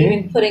of them are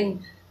even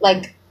putting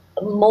like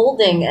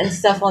molding and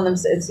stuff on them.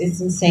 So it's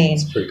insane.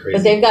 It's pretty crazy.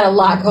 But they've got a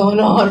lot going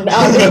on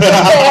out in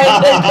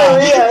Japan and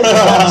Korea and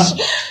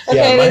such.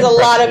 Okay, there's a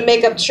lot of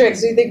makeup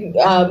tricks. Do you think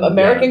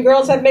American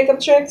girls have makeup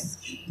tricks?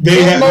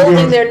 They're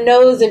molding their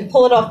nose and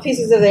pulling off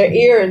pieces of their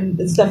ear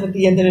and stuff at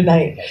the end of the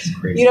night. That's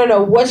crazy. You don't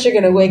know what you're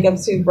going to wake up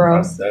to, bro.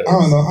 I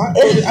don't know. I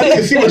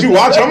didn't see what you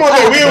watch. I'm on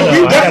there.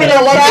 We definitely going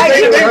to watch the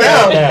same thing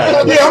now.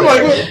 Yeah, I'm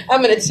like...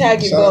 I'm going to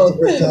tag you both.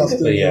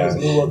 But yeah.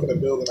 We work in a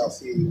building, I'll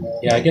see you, man.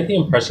 Yeah, I get the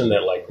impression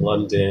that like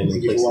London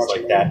and places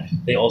like that,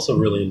 they also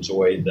really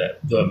enjoy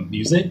the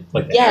music,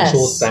 like the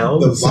actual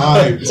sound. The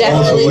vibe.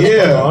 Definitely.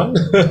 Yeah.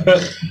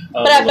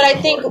 But I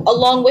think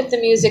along with the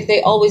music,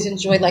 they always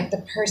enjoy like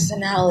the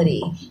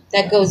personality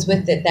that goes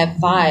with it, that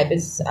vibe.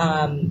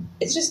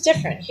 It's just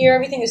different. Here,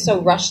 everything is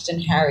so rushed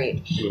and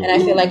harried, and I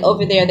feel like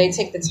over there they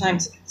take the time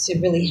to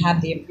really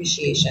have the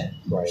appreciation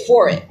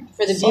for it,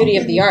 for the beauty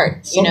of the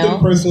art. Something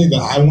personally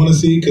that I want to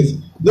see, because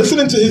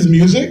listening to his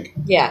music,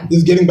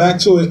 just getting back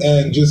to it,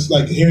 and just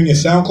like hearing your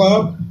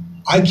SoundCloud.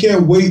 I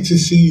can't wait to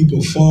see you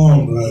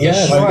perform, bro.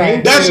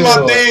 Yeah, that's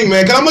my thing,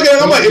 man. Cause I'm looking at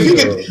it, I'm like, if he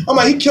could, I'm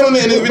like, he killing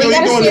it, and he's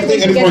doing the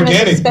thing, and it's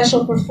organic.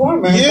 Special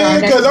performer. Yeah,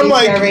 because I'm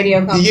like, we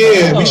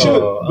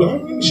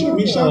should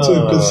reach out to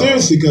him. Cause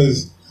seriously,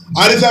 because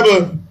I just have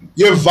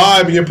your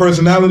vibe and your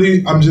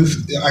personality.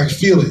 I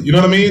feel it. You know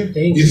what I mean?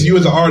 It's you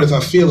as an artist. I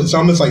feel it. So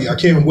I'm just like, I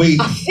can't wait.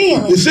 I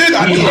feel it. It's it.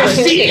 I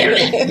feel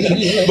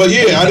it. But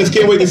yeah, I just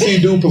can't wait to see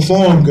you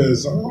perform,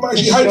 because I'm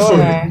actually hyped for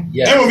it.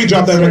 Yeah. And when we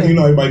drop that record,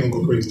 everybody gonna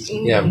go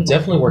crazy. Yeah, I'm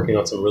definitely working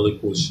on some really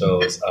cool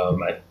shows.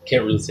 I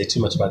can't really say too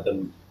much about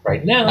them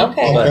right now.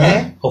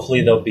 But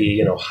hopefully they'll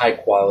be, high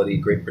quality,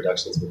 great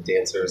productions with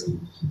dancers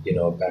and,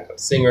 backup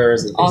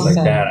singers and things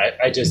like that.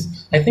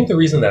 I think the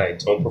reason that I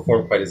don't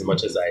perform quite as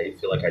much as I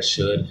feel like I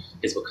should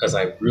is because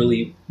I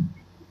really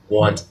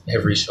want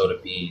every show to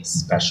be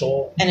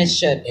special. And it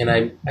should. And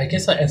I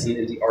guess as an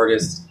indie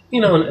artist,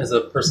 and as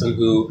a person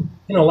who,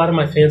 a lot of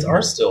my fans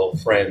are still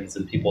friends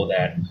and people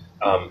that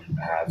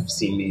have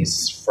seen me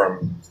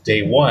from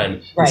day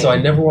one. Right. So I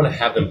never want to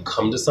have them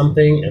come to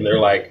something and they're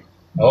like,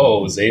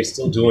 oh, Zave's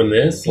still doing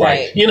this?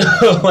 Like,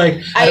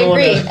 I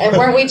agree. And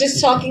weren't we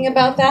just talking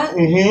about that?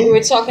 Mm-hmm. We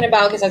were talking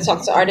about, because I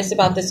talk to artists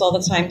about this all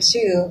the time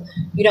too,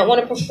 you don't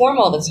want to perform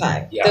all the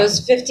time. Yeah. Those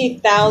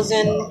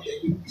 50,000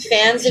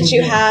 fans that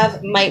you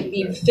have might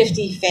be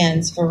 50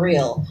 fans for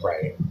real.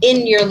 Right.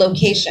 In your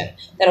location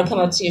that'll come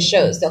up to your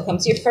shows. They'll come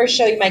to your first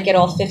show, you might get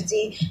all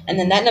 50, and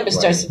then that number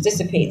starts to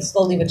dissipate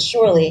slowly but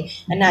surely.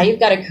 And now you've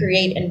got to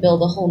create and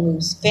build a whole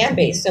new fan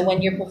base. So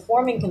when you're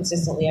performing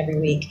consistently every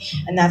week,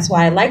 and that's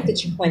why I like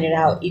that you pointed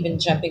out, even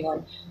jumping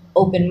on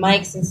open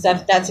mics and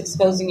stuff, that's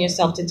exposing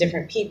yourself to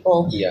different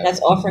people. Yeah.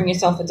 That's offering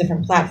yourself a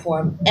different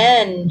platform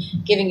and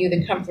giving you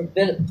the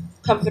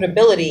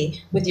comfortability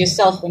with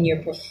yourself when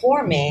you're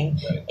performing,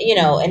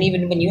 and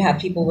even when you have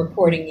people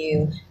recording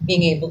you,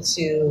 being able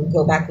to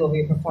go back over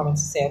your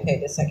performance and say, okay,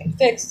 this I can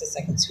fix, this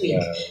I can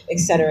tweak, et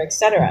cetera, et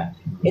cetera.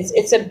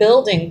 It's a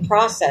building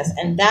process,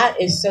 and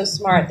that is so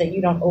smart that you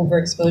don't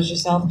overexpose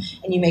yourself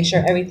and you make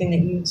sure everything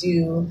that you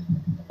do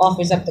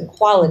offers up the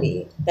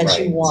quality that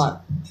you want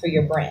for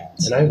your brand.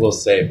 And I will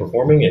say,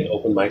 performing in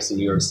open mics in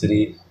New York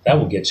City, that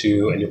will get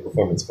you and your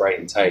performance bright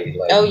and tight.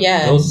 Like, oh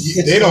yeah,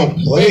 they don't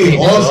play.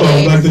 Also,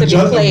 like the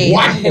judges,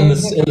 what?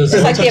 It's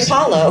like the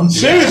Apollo.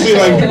 Seriously,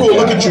 like people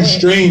look at you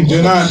strange.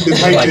 They're not the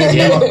type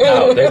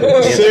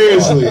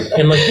seriously.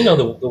 And like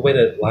the way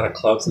that a lot of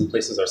clubs and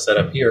places are set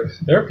up here,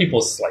 there are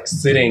people like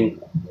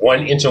sitting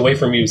 1 inch away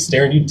from you,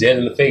 staring you dead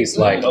in the face,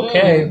 like,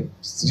 okay,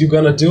 you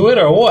gonna do it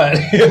or what?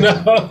 You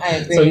know. I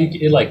agree. So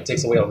it like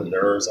takes away all the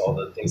nerves, all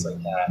the things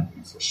like that,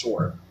 for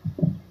sure.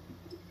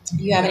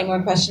 Do you have any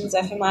more questions,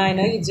 FMI? I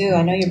know you do.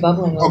 I know you're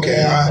bubbling over Okay,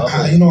 there. I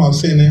was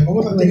saying that. What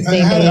was I thinking? I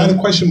had a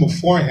question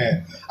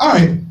beforehand. All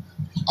right.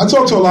 I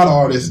talk to a lot of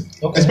artists,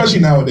 especially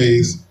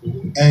nowadays.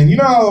 Mm-hmm. And you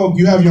know how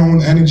you have your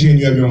own energy and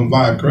you have your own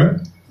vibe,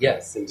 correct?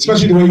 Yes. Indeed.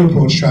 Especially the way you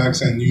approach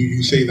tracks and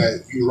you say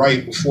that you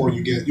write before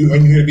you get, and you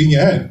hear it in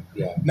your head.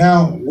 Yeah.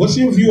 Now, what's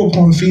your view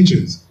upon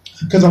features?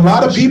 Because a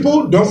lot of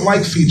people don't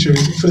like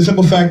features for the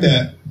simple fact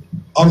that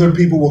other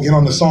people will get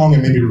on the song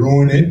and maybe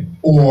ruin it,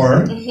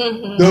 or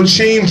they'll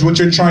change what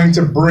you're trying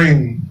to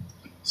bring.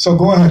 So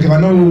go ahead, because I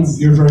know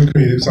you're very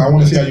creative, so I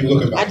want to see how you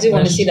look at that. I do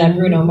want to see that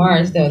Bruno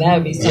Mars, though. That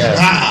would be something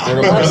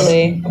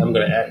lovely. I'm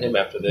going to add him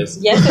after this.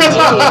 Yes,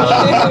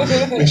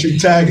 indeed. Make sure you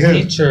tag him.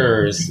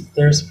 Features.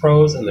 There's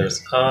pros and there's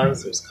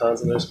cons. There's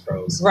cons and there's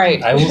pros.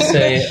 Right. I will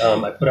say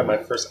I put out my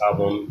first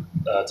album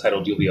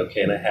titled You'll Be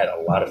Okay, and I had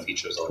a lot of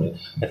features on it.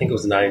 I think it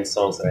was 9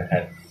 songs, and I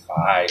had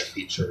 5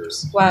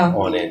 features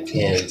on it.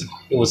 And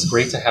it was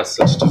great to have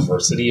such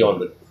diversity on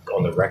the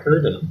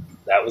record, and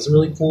that was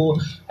really cool.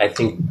 I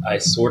think I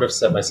sort of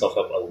set myself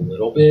up a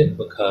little bit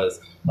because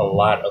a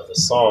lot of the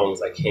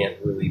songs I can't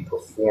really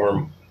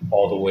perform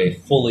all the way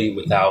fully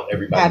without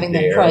everybody having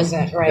there. them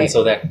present, right? And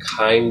so that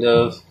kind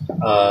of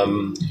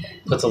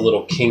puts a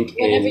little kink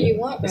in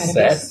the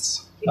set.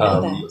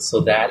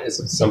 So that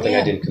is something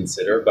I didn't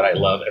consider, but I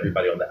love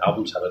everybody on the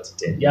album. Shout out to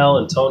Danielle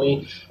and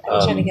Tony.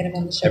 I'm trying to get him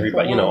on the show.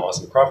 Everybody,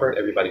 Austin Crawford,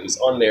 everybody who's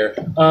on there.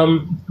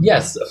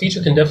 Yes, a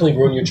feature can definitely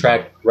ruin your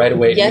track right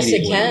away. Yes,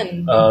 it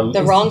can.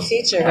 The wrong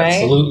feature, right?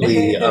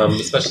 Absolutely,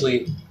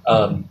 especially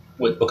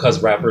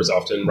because rappers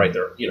often write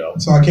their,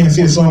 So I can't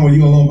see a song with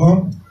you alone,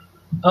 Pump?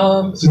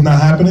 Is it not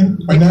happening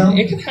right now?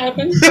 It can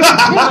happen.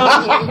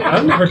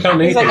 I'm never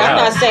counting anything out. I'm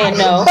not saying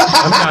no.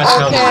 I'm not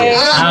counting it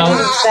out.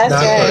 That's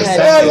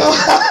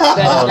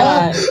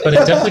good. But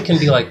it definitely can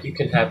be like, you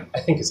can have,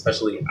 I think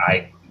especially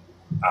I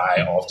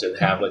often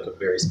have like a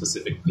very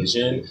specific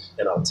vision,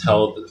 and I'll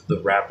tell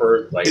the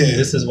rapper, like,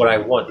 this is what I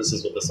want, this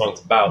is what the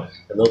song's about,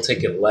 and they'll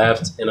take it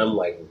left, and I'm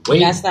like, wait,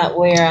 that's not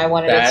where I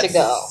wanted it to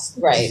go.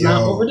 Right.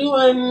 Not what we're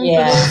doing.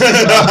 Yeah.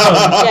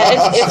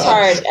 It's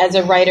hard as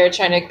a writer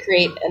trying to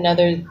create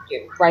another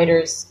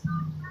writer's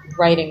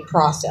writing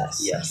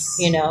process. Yes.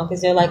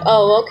 Because they're like,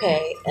 oh,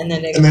 okay. And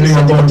then they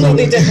have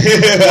completely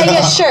different.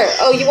 Yeah, sure.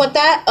 Oh, you want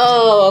that?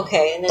 Oh,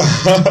 okay. And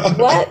then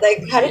what?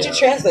 Like, how did you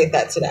translate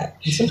that to that?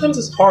 And sometimes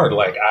it's hard.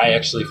 Like, I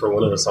actually, for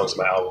one of the songs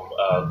on my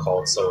album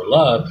called So in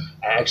Love,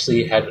 I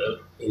actually had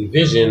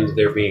envisioned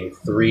there being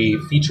 3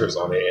 features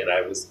on it. And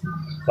I was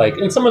like,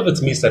 and some of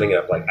it's me setting it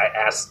up. Like, I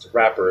asked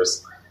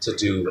rappers to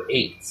do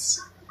 8s.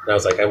 And I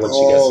was like, I want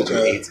you guys to do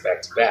 8s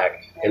back to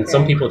back. And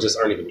some people just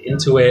aren't even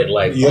into it.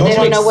 Like, they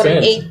don't know what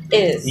an 8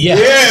 is. Yeah.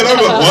 And I'm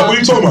like, what are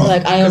you talking about?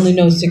 Like, I only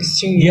know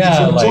 16.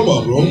 Yeah, what are you talking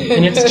about, bro?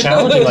 And it's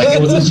challenging. Like,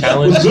 it was a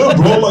challenge. It's good,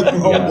 bro.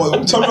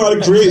 Like, tell me how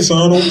to create,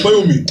 son. Don't play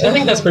with me. I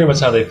think that's pretty much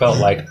how they felt.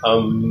 Like, how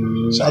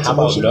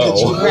about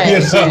no?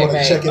 Right.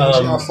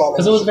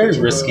 Because it was a very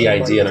risky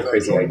idea and a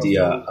crazy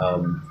idea.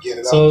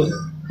 So,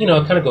 it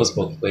kind of goes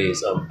both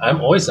ways. I'm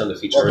always down to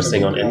feature or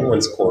sing on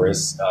anyone's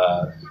chorus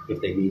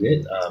if they need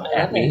it.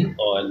 At me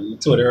on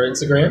Twitter or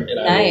Instagram, and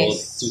I will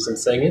do some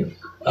singing.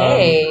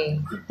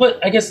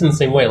 But I guess in the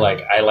same way,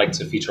 like, I like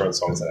to feature on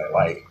songs that I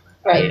like.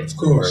 Right. Of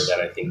course. That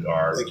I think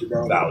are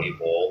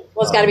valuable.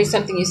 Well, it's got to be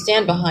something you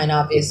stand behind,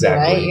 obviously,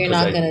 right? You're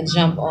not going to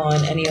jump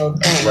on any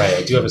old thing. Right.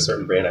 I do have a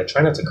certain brand. I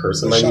try not to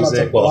curse in my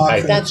music. Well, I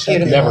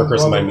never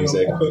curse in my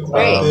music.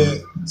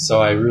 Right. So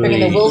I really...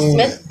 Bringing the Will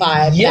Smith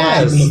vibe.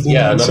 Yes.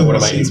 Yeah, another one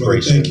of my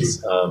inspirations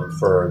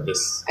for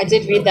this. I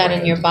did read that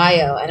in your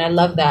bio, and I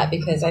love that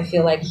because I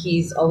feel like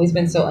he's always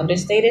been so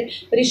understated,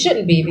 but he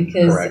shouldn't be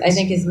because I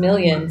think his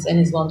millions and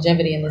his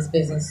longevity in this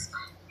business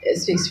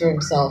speaks for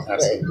himself.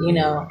 Absolutely.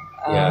 But,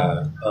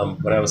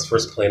 when I was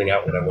first planning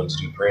out what I wanted to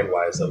do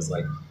brand-wise, I was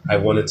like, I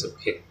wanted to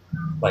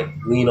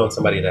lean on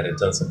somebody that had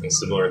done something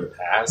similar in the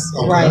past.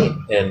 Right.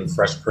 And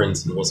Fresh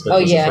Prince and Will Smith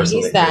was the first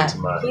one that came to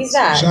mind. He's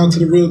that. Shout out to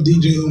the real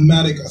DJ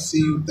Umatic. I see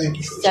you. Thank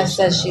you for that. Steph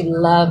says she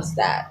loves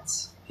that.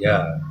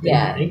 Yeah.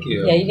 Thank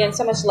you. Yeah, you're getting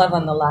so much love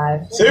on the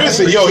live.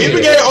 Seriously, he's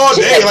been getting it all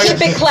day. Like,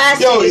 keep it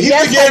classy. He's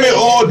been getting it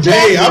all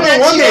day. I've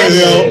been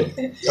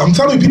wondering, I'm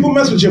telling you, people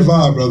mess with your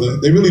vibe, brother.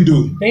 They really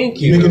do.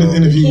 Thank you. Making this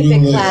interview really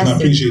lit, and I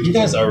appreciate you. You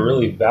guys are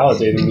really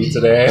validating me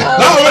today. No,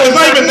 it's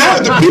not even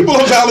that. The people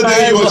have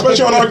validated you,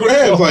 especially on our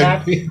grams.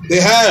 Like,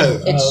 they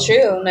have. It's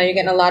true. Now you're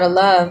getting a lot of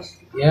love.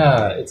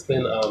 Yeah, it's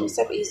been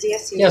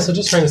so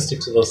just trying to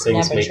stick to those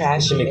things. Make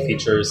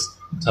features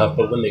tough,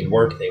 but when they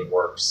work, they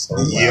work so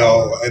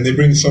well. And they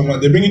bring so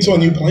much. They bring you to a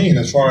new plane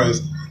as far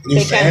as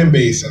new fan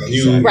base and a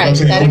new, right,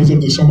 that opens up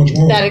to so much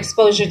more. That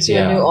exposure to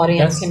a new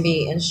audience can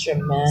be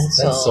instrumental.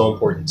 That's so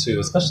important too,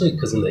 especially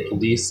because in the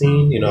indie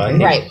scene, I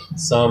think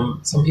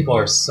some people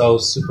are so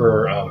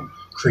super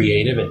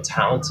creative and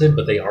talented,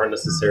 but they aren't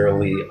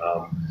necessarily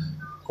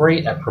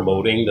great at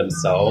promoting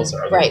themselves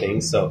or other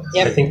things. So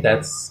I think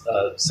that's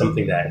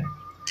something that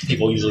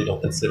people usually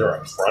don't consider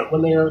up front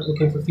when they are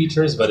looking for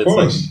features, but it's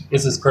like,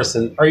 is this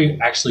person, are you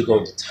actually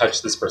going to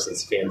touch this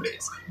person's fan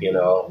base?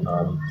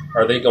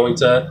 Are they going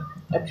to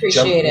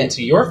jump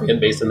into your fan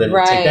base and then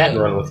take that and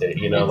run with it?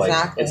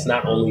 Like it's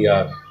not only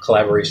a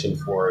collaboration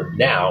for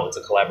now, it's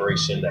a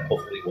collaboration that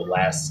hopefully will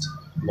last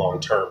long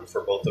term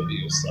for both of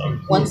you. So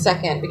 1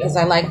 second, because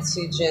I like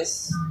to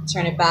just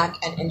turn it back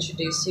and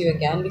introduce you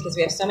again, because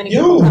we have so many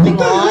people coming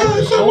on.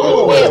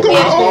 We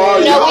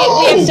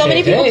have so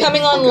many people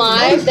coming on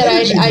live that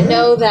I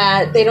know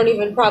that they don't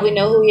even probably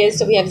know who he is.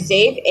 So we have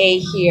Zave A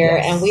here,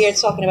 and we are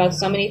talking about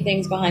so many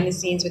things behind the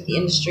scenes with the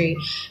industry,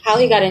 how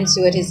he got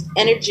into it. His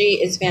energy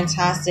is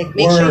fantastic.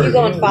 Make sure you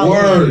go and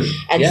follow him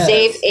at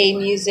Zave A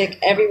Music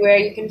everywhere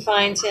you can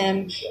find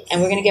him.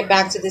 And we're going to get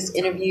back to this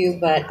interview,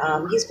 but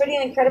he's pretty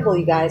incredible,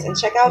 you guys. And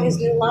check out his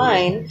new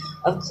line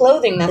of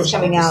clothing that's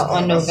coming out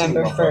on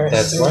November 1st.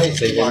 That's right.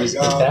 Zave A Music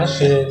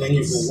Fashion. Thank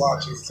you for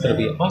watching. It's going to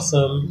be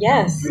awesome.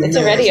 Yes, it's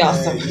already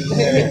awesome.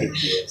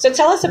 So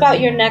tell us about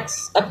your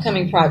next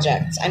upcoming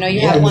project. I know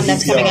you have one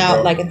that's coming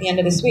out like at the end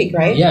of this week,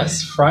 right?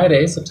 Yes,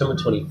 Friday, September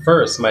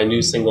 21st. My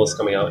new single is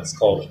coming out.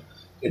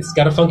 It's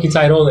got a funky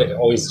title. They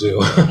always do.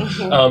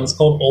 It's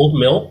called Old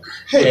Milk.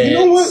 Hey, you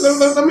know what?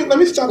 Let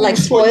me stop you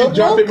before you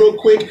drop it real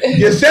quick.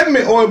 You sent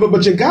me oil,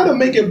 but you got to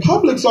make it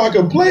public so I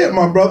can play it,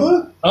 my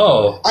brother.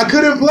 Oh. I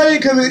couldn't play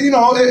it because,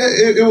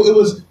 it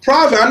was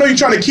private. I know you're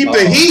trying to keep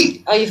the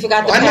heat. Oh, you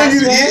forgot the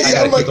password? I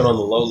got to keep it on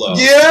the low.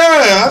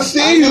 Yeah, I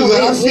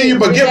see you.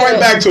 But get right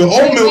back to it.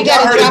 Old Milk,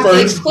 I heard it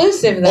first.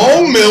 Exclusive, though.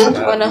 Old Milk.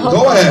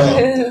 Go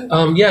ahead.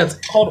 It's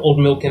called Old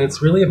Milk, and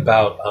it's really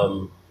about...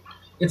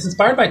 it's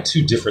inspired by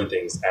two different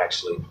things,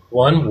 actually.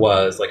 One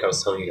was, like I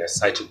was telling you guys,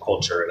 Saichu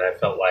culture, and I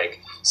felt like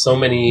so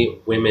many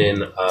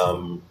women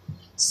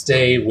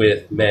stay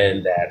with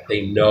men that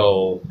they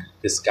know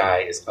this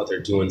guy is out there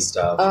doing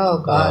stuff. Oh,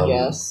 God,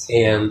 yes.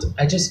 And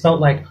I just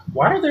felt like,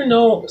 why are there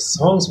no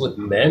songs with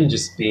men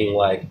just being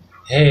like,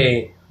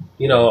 hey,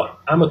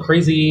 I'm a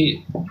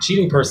crazy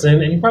cheating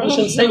person, and you probably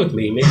shouldn't stay with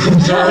me. Maybe you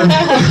deserve more.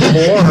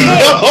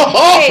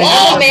 Hey,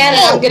 I'm a man,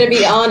 and I'm going to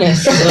be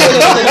honest.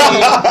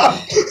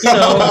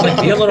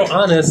 Be a little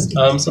honest.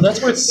 So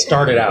that's where it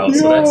started out.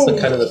 So that's the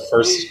kind of the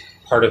first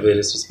part of it.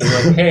 It's just been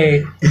like,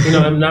 hey,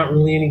 I'm not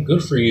really any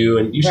good for you,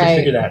 and you should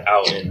figure that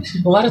out. And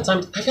a lot of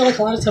times, I feel like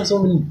women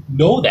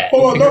know that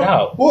and figure it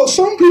out. Well,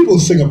 some people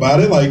sing about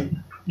it, like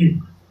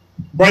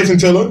Bryson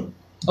Tiller.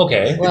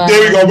 Okay. Well,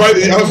 there we go.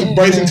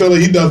 Bryson Tiller,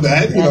 he does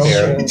that.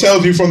 He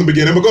tells you from the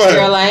beginning. But go ahead.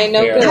 Girl, I ain't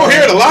no you don't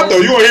hear it a lot, though.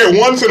 You won't hear it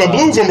once in a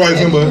blue from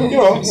Bryson,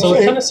 but, So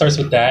it kind of starts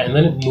with that, and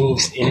then it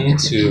moves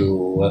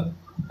into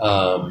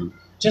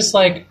just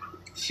like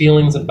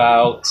feelings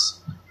about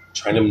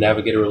trying to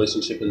navigate a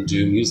relationship and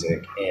do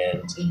music.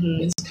 And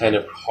it's kind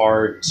of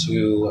hard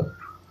to...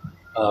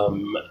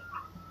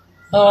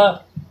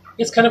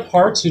 it's kind of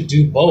hard to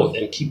do both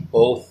and keep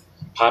both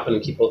popping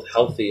and keep both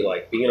healthy,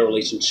 like being in a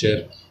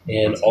relationship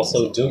and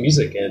also doing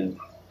music and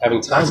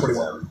having time for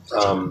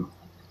them.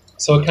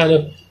 So it kind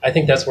of, I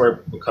think that's where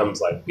it becomes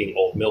like being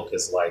old milk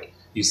is like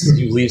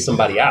you leave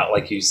somebody out,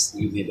 like you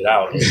leave it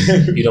out and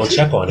you don't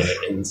check on it.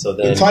 And so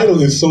then... The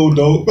title is so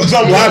dope.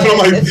 I'm laughing. I'm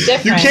like,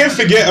 you can't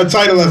forget a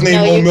title that's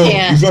named Old Milk.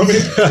 You feel me?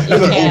 It's like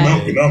Old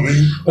Milk, you know what I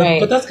mean?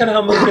 But that's kind of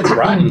how milk gets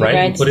rotten,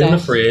 right? You put it in the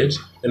fridge,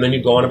 and then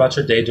you go on about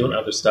your day doing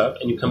other stuff,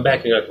 and you come back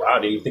and you're like, wow,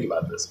 didn't you think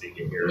about this being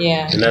here?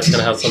 Yeah. And that's kind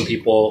of how some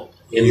people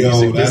in the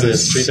music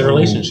business treat their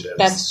relationships.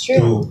 That's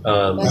true.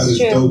 That's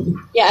true. Dope.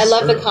 Yeah, I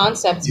love the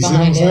concepts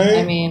behind it.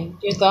 I mean,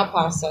 your thought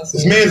process.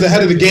 This man's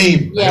ahead of the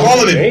game. Yeah.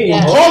 Calling it.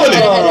 Yeah. Calling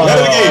it. Ahead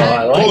of the game.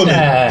 I like Calling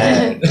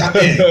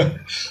that.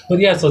 But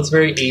yeah, so it's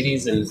very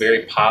 80s and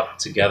very pop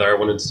together. I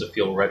wanted to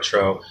feel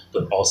retro,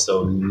 but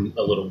also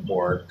a little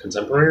more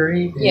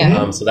contemporary.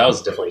 Yeah. So that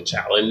was definitely a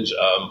challenge,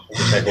 which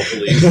I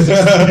hopefully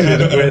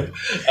succeeded with.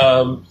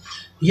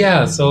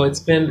 Yeah, so it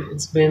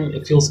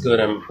feels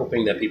good. I'm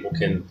hoping that people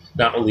can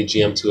not only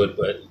jam to it,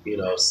 but,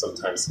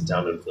 sometimes sit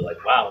down and feel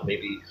like, wow,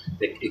 maybe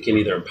it can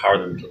either empower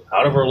them to get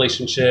out of a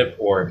relationship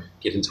or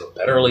get into a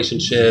better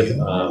relationship.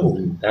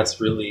 That's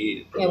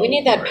really... Yeah, we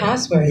need that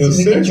password so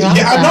we can drop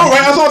I know,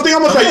 right? That's what I think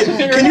I'm going to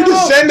tell you. Can you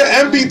just send the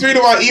MP3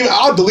 to my email?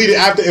 I'll delete it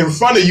after in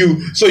front of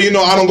you so I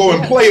don't go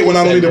and play it when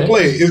I don't need to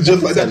play it. It's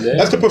just like that.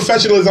 That's the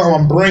professionalism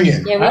I'm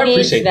bringing. Yeah, I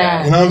appreciate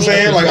that. You know what I'm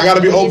saying? Like, I got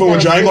to be open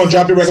with you. I ain't going to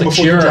drop your record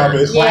before you drop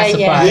it.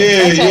 Yeah.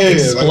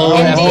 Explode.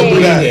 I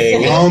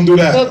don't do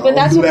that. But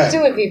that's what we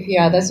do at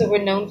VPR. That's what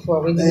we're known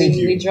for.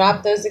 We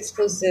drop those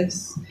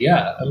exclusives.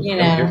 Yeah, I'm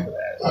here for that.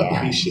 I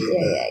appreciate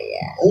that.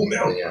 Yeah. Old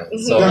Milk.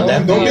 So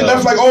don't be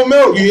left like Old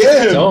Milk. You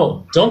hear him.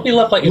 Don't be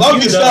left like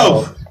Love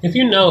yourself. If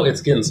you know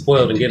it's getting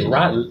spoiled and getting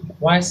rotten,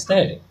 why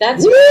stay?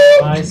 That's right.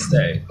 Why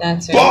stay?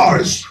 That's right.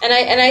 Bars. And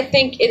I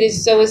think it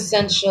is so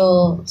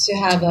essential to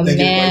have a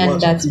man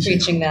that's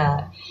preaching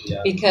that.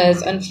 Yeah.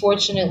 Because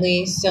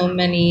unfortunately, so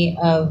many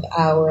of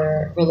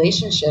our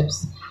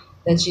relationships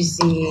that you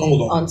see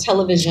on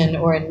television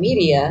or in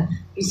media,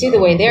 you see the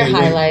way they're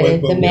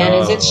highlighted. The man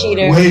is a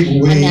cheater,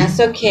 and that's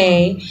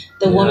okay.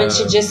 The woman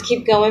should just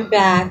keep going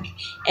back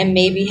and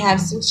maybe have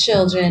some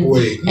children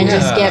and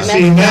just get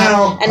messed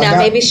up. And now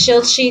maybe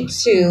she'll cheat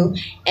too,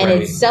 and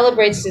it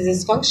celebrates the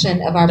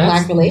dysfunction of our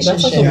black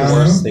relationship. That's like the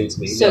worst thing to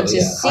me. So to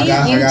see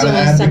you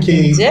doing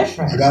something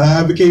different. I gotta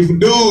advocate for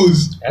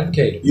dudes.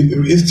 Advocate.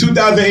 It's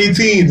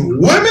 2018.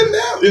 Women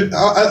now,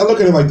 I look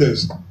at it like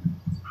this.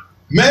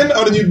 Men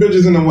are the new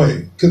bitches in a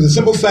way. Because the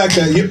simple fact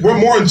that we're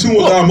more in tune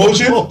with our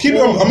emotions. I'm going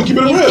to keep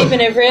it real.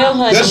 Keeping it real,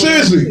 honey. That's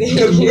seriously.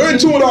 Because we're in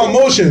tune with our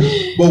emotions.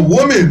 But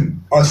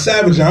women are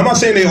savage. Now, I'm not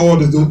saying they all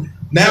just do.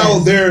 Now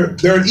they're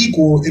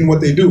equal in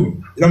what they do. You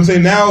know what I'm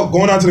saying? Now,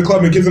 going out to the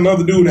club and kissing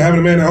another dude and having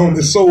a man at home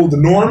is so the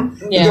norm.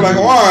 Yeah. They're like,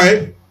 all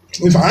right,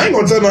 if I ain't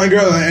going to tell my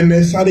girl. And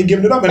that's how they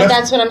giving it up. And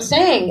that's what I'm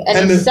saying.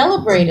 And it's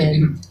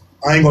celebrated.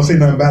 I ain't gonna say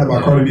nothing bad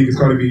about Cardi B because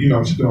Cardi B, you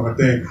know, she's doing her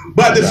thing.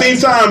 But at the same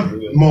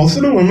time, most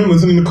of the women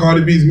listening to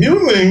Cardi B's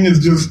music is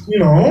just, you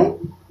know,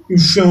 you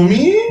feel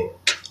me?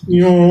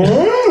 You know,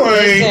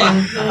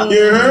 like,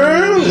 you're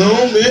a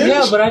little bitch.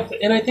 Yeah, but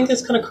I think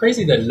it's kind of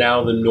crazy that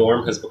now the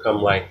norm has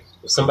become like,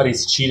 if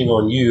somebody's cheating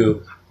on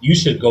you, you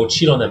should go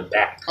cheat on them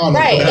back.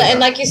 Right, and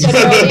like you said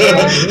earlier,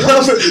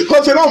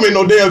 I don't make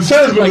no damn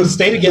sense. Like,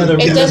 stay together.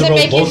 It doesn't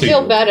make you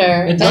feel better.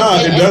 And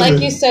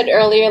like you said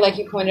earlier, like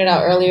you pointed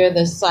out earlier,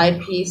 the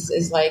side piece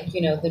is like,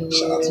 you know, the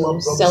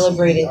new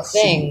celebrated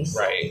things.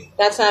 Right.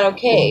 That's not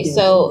okay.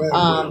 So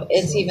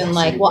it's even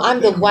like, well,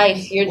 I'm the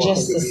wife, you're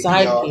just the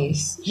side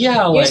piece.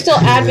 Yeah, you're still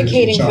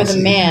advocating for the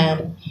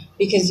man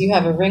because you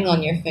have a ring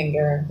on your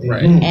finger,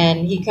 right?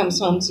 And he comes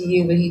home to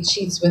you, but he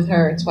cheats with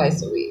her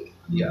twice a week.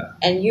 Yeah.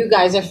 And you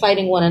guys are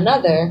fighting one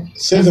another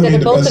instead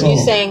of both of you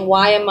saying,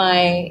 why am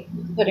I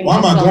putting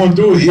myself... Why am I going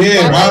through it?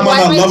 Yeah, why am I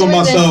not loving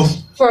myself?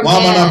 Why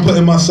am I not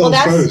putting myself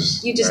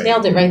first? You just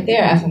nailed it right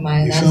there,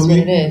 FMI. And that's what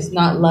it is.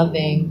 Not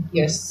loving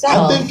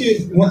yourself. I think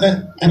it...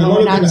 And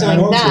we're not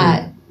doing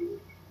that.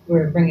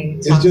 We're bringing...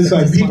 It's just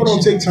like people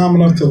don't take time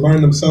enough to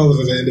learn themselves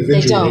as an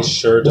individual. They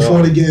sure don't.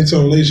 Before they get into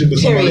a relationship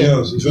with somebody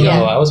else. You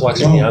know, I was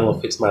watching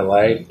Rihanna Fix My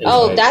Life.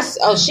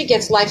 And she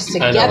gets life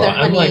together,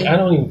 honey. I'm like, I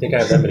don't even think I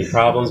have that many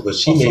problems, but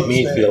she made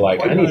me feel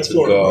like I need to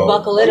go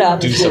buckle it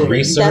up, do some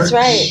research. That's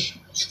right.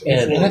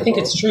 And I think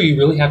it's true. You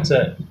really have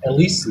to at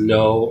least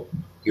know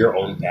your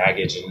own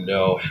baggage and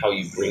know how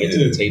you bring it to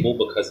the table,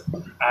 because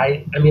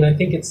I mean, I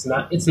think it's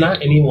not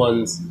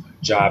anyone's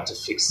job to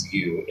fix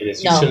you, and you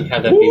shouldn't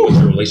have that be what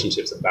your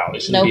relationship's about.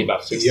 It shouldn't be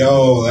about fixing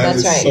you.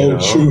 That's right. So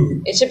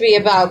true. It should be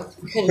about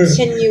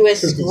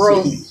continuous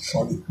growth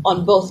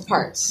on both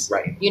parts.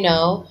 Right. You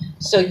know?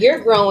 So you're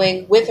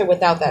growing with or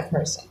without that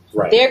person.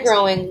 Right. They're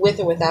growing with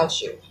or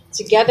without you.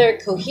 Together,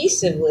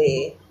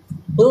 cohesively,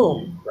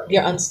 boom,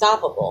 you're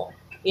unstoppable.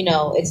 You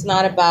know, it's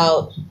not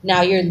about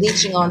now you're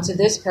leeching onto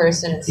this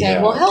person and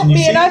saying, well, help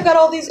me, and I've got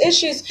all these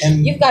issues.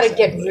 And you've got to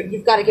get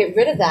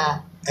rid of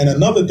that. And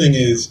another thing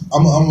is,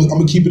 I'm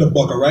gonna keep it a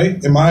buck, all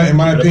right? In my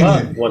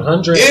opinion,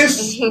 100.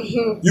 If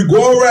you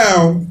go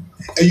around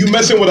and you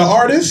messing with an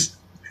artist,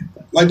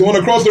 like the one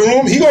across the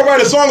room, he gonna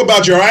write a song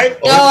about you, all right?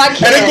 No, I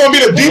can't. And it's gonna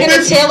be the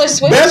deepest. Taylor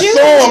Swift that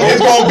song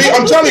is gonna be.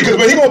 I'm telling you, because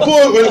when he gonna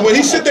when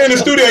he sit there in the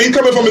studio, and he's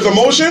coming from his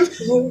emotions.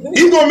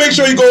 He's gonna make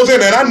sure he goes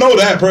in, and I know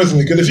that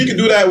personally, because if he could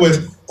do that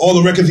with all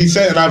the records he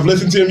said, and I've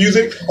listened to his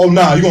music, you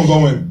gonna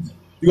go in.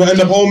 You're going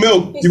to end up old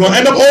milk. You're going to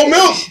end up old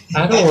milk.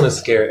 I don't want to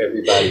scare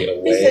everybody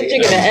away. He said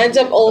you're going to end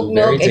up old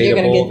milk and you're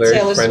going to get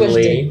Taylor Swift.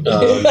 Very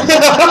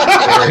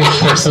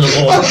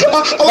personable. I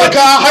like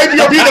how I hype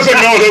you up. He was like,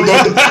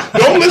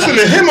 don't listen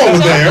to him over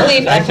there. Don't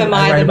believe FMI,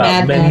 I write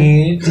about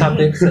many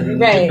topics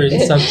and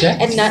different subjects.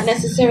 And not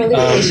necessarily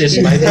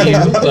it might be,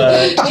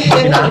 but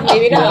maybe not.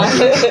 Maybe not. I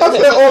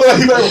said all that.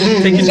 You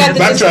got the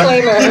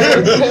disclaimer.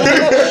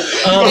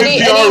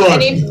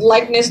 Any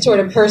likeness toward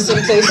a person,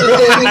 place, or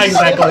thing.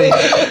 Exactly.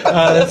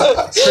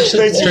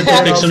 Strictly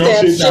fictional.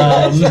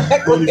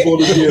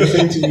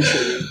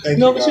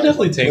 No, but you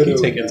definitely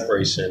take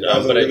inspiration.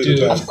 But I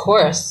do, of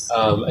course.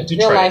 I do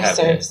real try life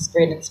to have serves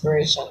great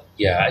inspiration.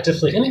 Yeah, I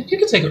definitely, and you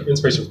can take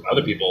inspiration from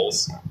other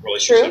people's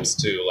relationships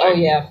too. Like,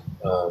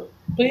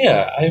 but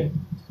yeah,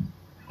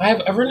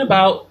 I've written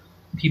about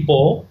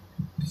people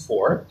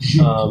before,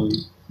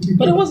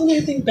 but it wasn't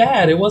anything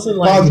bad. It wasn't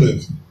like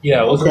positive.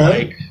 Yeah, it wasn't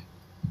like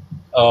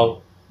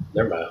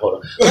never mind. Hold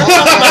on.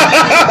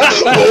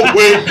 Oh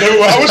wait, never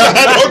mind. I wish I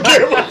had on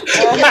camera.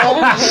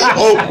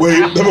 Oh wait,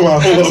 never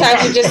mind. Hold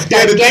on. You just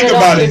had to think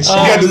about it. You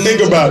had to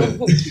think about it.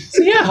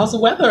 So yeah, how's the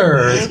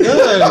weather? It's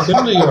good. Good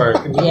in New York.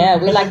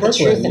 Yeah, we like the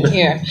truth in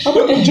here. How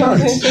about the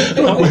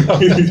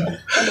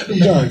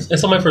Giants? I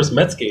saw my first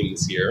Mets game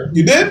this year.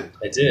 You did?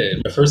 I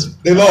did. My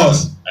first. They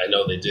lost. I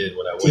know they did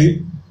when I went.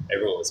 See?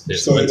 Everyone was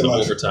pissed. Went to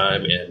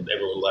overtime and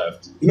everyone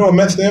left. You know what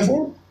Mets stand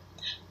for?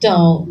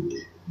 Don't.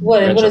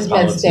 What does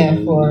MED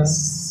stand for?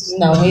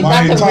 No, he's my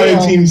not the entire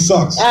real. team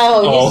sucks.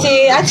 Oh, you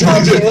see, I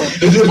told you.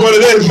 It's just what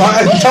it is.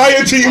 My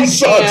entire team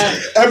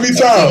sucks every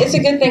time. It's a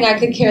good thing I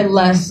could care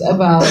less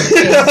about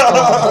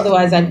baseball.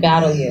 Otherwise, I'd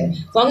battle you.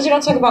 As long as you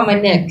don't talk about my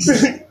Knicks.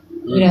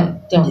 You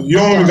don't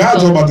even got to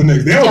talk about the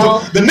Knicks.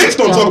 The Knicks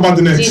don't talk about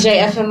the Knicks.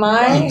 DJ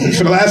FMI.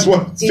 For the last,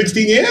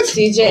 16 years?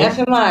 DJ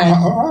FMI.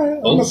 All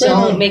right.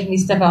 Don't make me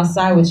step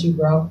outside with you,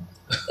 bro.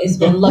 It's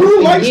been lucky Who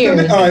for likes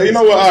years. All right, you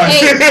know what? All right.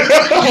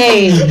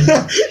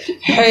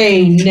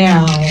 Hey,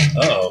 now.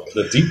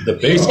 The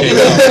bass came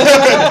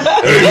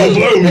out. Hey, don't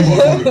blame me.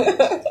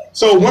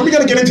 So when we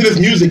gonna get into this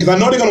music? Because I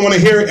know they're gonna want to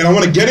hear it, and I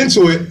want to get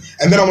into it,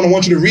 and then I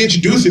want you to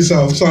reintroduce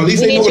yourself, so at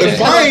least they know where to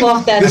find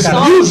this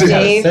music.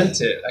 I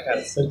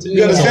gotta send it.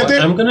 You gotta send it.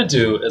 What I'm gonna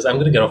do is I'm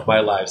gonna get off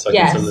my live so I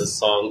can send this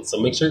song. So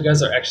make sure you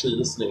guys are actually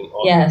listening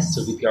to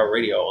VPR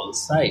Radio on the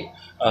site,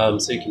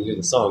 so you can hear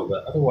the song.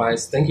 But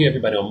otherwise, thank you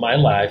everybody on my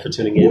live for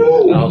tuning in.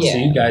 I'll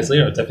see you guys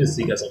later. I'll definitely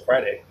see you guys on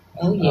Friday.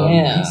 Oh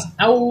yeah. Peace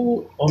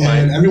out.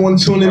 And everyone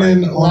tuning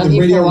in on the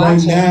radio right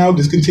now,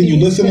 just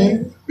continue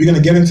listening. We're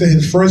gonna get into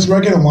his first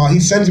record, and while he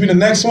sends me the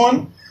next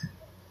one,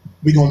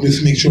 we're gonna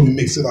just make sure we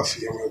mix it up for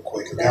you real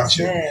quick. That's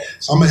you. it.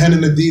 So I'm gonna head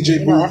in the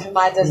DJ booth.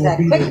 FMI does that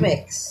quick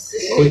mix.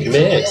 Quick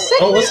mix.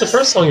 Oh, what's the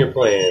first song you're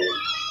playing?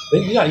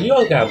 You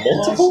all got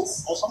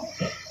multiples?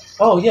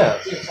 Oh yeah.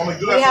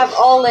 We have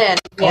All In.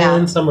 All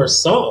In Summer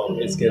Song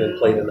is getting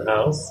played in the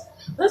house.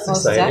 That's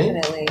most exciting.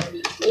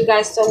 Definitely. You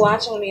guys still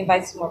watching? Let me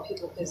invite some more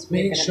people because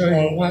we're going to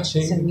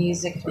play some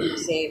music from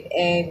Save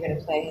A. We're going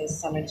to play his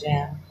Summer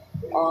Jam,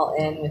 All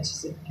In, which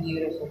is a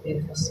beautiful,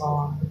 beautiful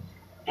song.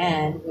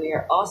 And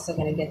we're also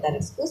going to get that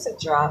exclusive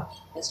drop.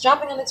 It's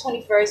dropping on the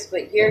 21st,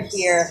 but you're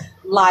here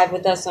live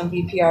with us on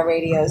VPR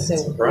Radio,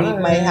 so we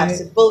might have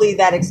to bully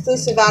that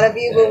exclusive out of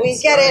you, but we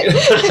get it.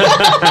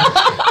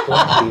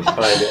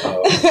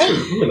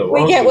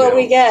 We get what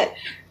we get.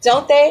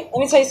 Don't they? Let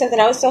me tell you something.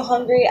 I was so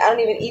hungry. I don't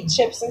even eat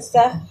chips and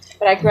stuff,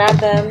 but I grabbed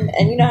them,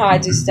 and you know how I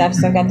do stuff.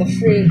 So I got the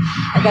fruit,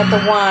 I got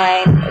the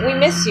wine. We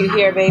miss you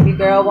here, baby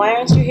girl. Why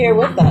aren't you here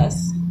with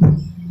us?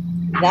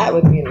 That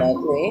would be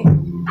lovely.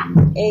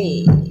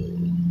 Hey.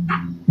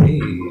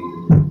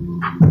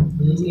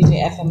 DJ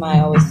FMI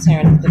always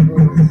tearing up the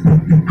groove.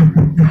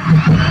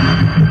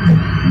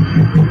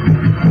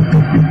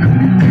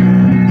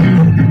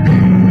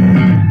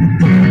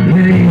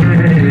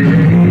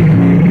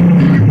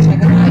 Check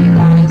them out, you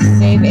guys.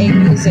 Save A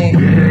Music.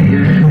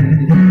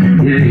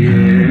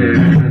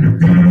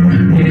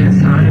 It's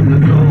time to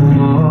go.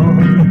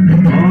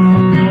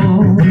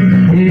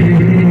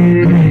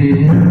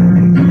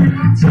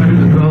 Time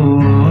to go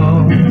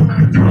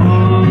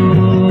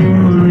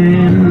all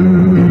in.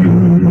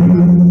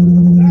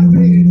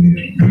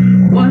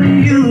 What do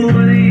you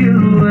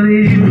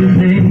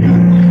think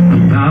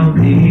about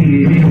me?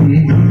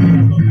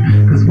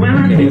 'Cause when I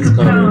think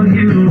about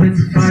you,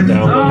 it's 5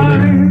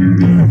 stars.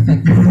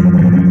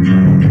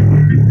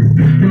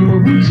 And what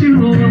would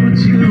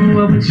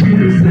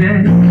you say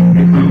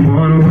if I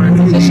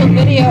wanna Official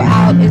video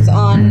out is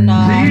on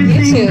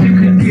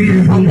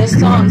YouTube on this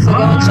song, so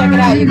go and check it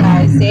out, you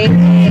guys. Save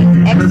A,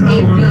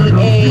 XAVA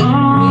Music.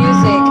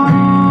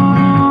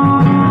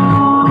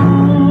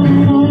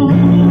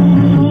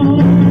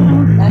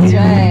 That's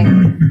right.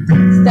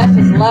 Steph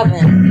is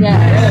loving.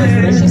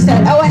 Yes. She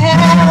said, oh,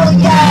 hell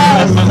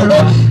yes.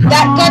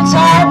 That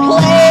guitar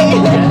play.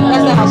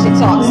 That's not how she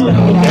talks, but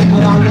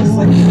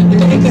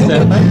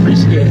I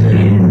appreciate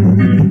it.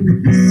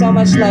 So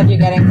much love you're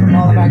getting from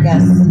all of our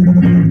guests.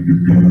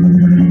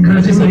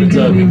 Send it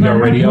to VPR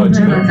Radio at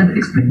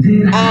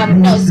Gmail.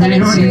 No, send it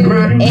to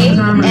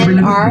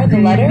ANR, the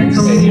letters,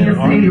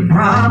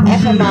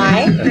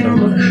 FMI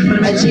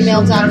at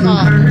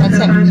gmail.com. That's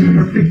it.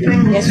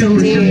 Yes,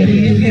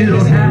 indeed.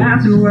 Look at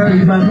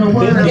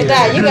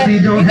that. You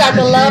got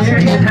the love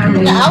from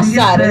the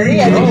outsiders.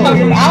 Yeah, they come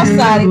from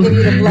outside and give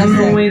you the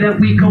blessing.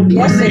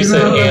 Yes, You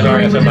said ANR,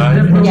 FMI?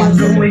 Yes.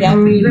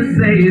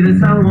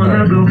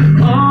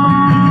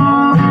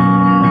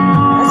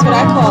 That's what I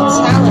call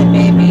talent,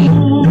 baby.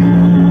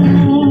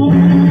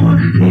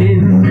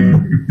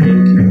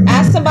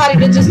 Ask somebody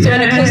to just do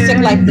an acoustic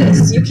like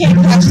this. You can't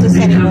catch this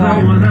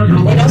anymore.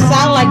 They don't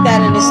sound like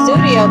that in the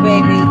studio,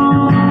 baby.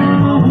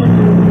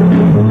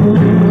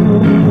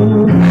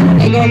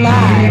 They go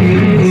live.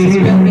 This is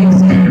real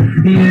music.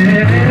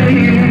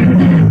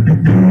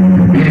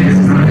 This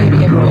is the beauty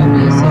of real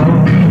music.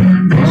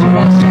 You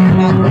guys check them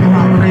out. Good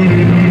holiday.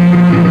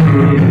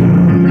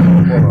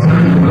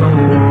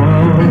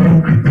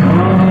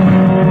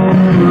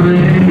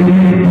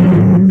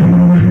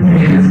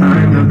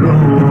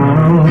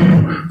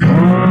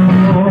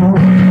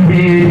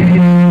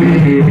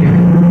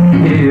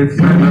 It's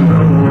time to go.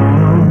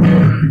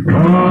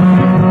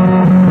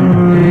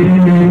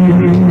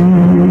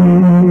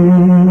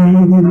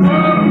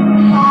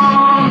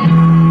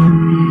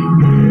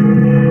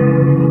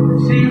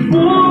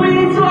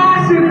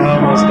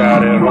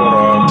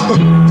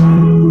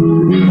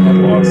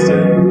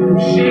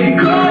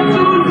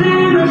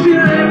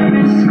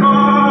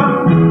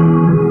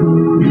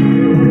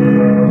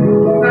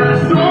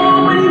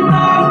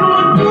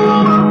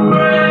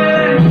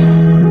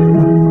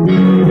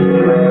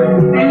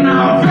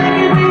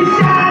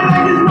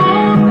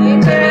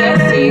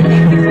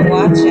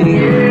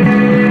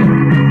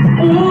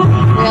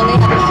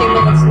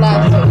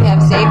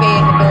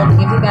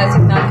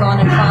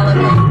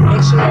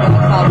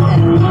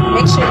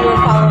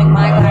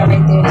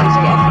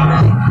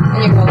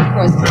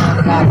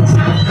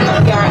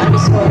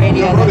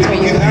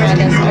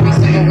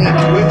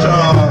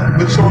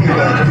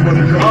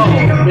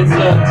 Oh, it's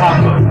a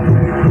taco.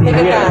 Look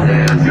at that.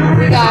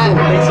 We got.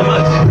 Thanks so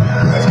much.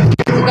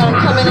 We're gonna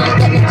come in and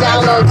get the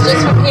downloads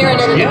just from hearing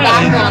it in the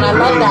background. I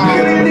love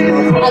that.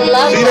 I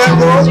love See that. that,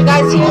 bro? Did you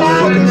guys hear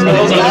that?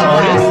 Those are the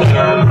artists that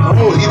are.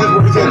 Oh, he just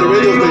works at the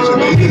radio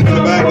station. He just in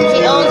the back.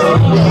 He owns the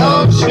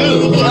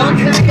space.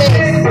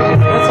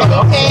 So he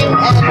came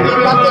and he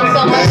loved it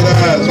so much. Yes,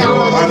 He bro.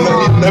 I downloaded the know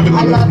song. he never,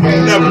 I love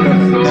it. never.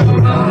 I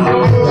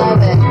love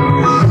it.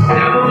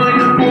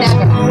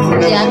 Never.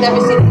 Yeah, I've never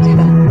seen him do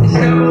that.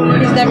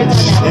 He's never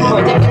done that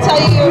before. Did we tell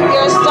you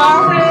you're a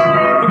star?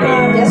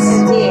 Yes,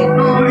 indeed.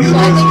 So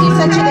I think he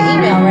sent you the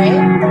email, right?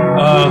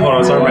 Hold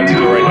on, sorry, I'm about to do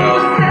it right now.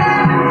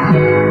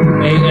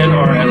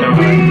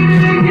 ANRFMI.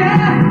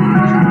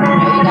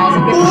 You guys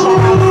are giving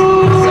shout outs.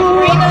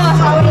 Sabrina,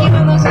 how are you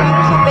and those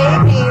wonderful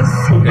babies?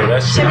 Okay,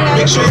 that's Jimmy,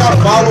 Make sure y'all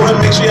follow him.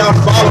 Make sure y'all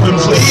follow him,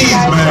 Thank you please,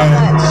 guys so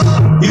man.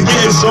 much. He's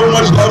getting so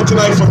much love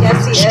tonight from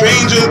Yes, he is.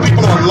 strangers,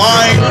 people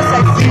online, He's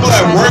like people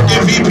at work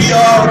in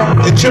VPR,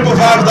 and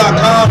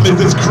triplevibes.com.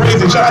 It's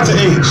crazy. Shout out to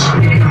H.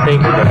 Thank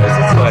you guys.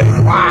 It's like,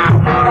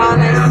 wow. Ron,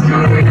 I see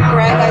you.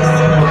 Greg, I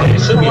see you. Okay, it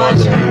should be on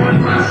there.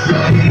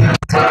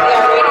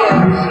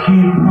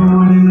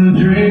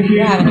 VPR Radio.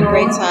 You're having a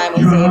great time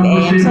with Dave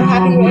A. I'm so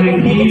happy you were able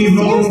to make it to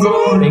see us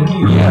today. Thank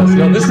you. Yes.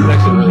 No, this is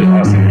actually really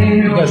awesome.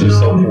 You guys are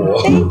so cool.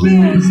 Thank you.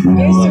 You're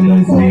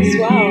super cool as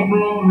well.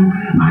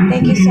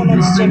 Thank you so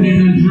much, Jimmy.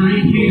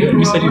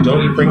 You said you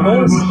don't eat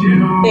Pringles?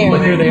 There.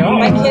 But here they are.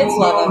 My kids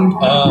love them.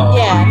 Oh.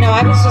 Yeah, no,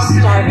 I was just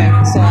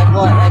starving, so I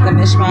bought like a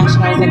mishmash,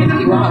 and I was like, if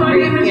you were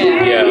hungry,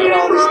 Yeah. eat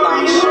all this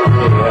nosh.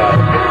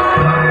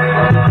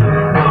 Yeah.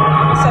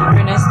 What's up,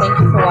 Ernest? Thank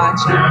you for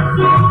watching.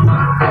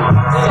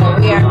 So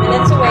we are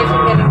minutes away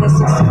from getting this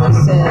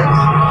exclusive.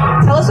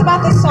 Tell us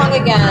about this song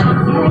again.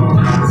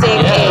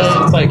 Dave Yes,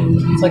 A.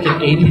 it's like an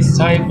 80s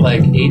type,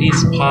 like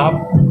 80s pop.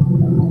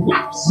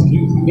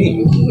 Excuse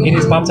me.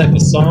 80s pop type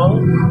of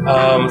song.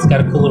 It's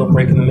got a cool little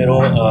break in the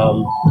middle.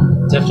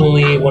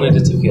 Definitely wanted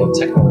it to feel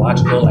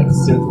technological, like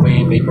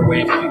synthwave,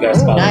 vaporwave. If you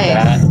guys follow nice.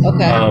 that.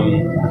 Okay.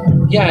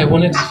 Yeah, I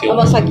wanted to feel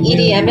Almost like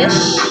EDM-ish.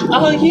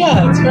 Oh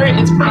yeah, it's pretty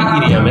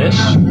EDM-ish.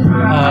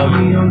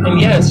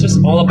 And yeah, it's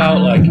just all about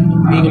like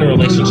being in a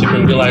relationship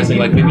and realizing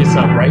like maybe it's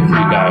not right for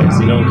you guys,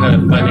 you know, and kind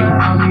of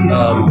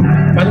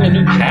finding a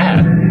new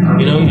path.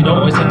 You know, you don't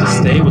always have to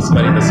stay with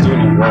somebody that's doing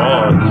you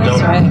wrong. You don't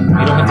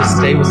have to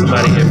stay with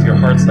somebody if your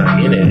heart's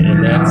not in it,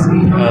 and that's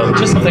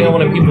just something I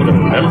wanted people to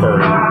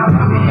remember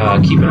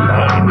and keep in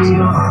mind.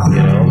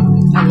 You know.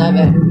 I love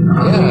it.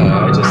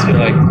 Yeah, I just feel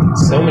like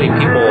so many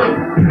people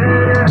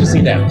just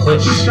need that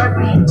push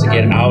to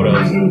get out of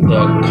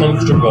the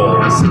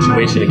comfortable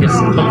situation. It gets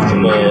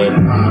comfortable,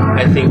 and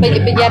I think. But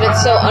yet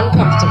it's so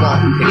uncomfortable,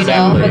 you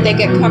know. Exactly. But they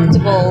get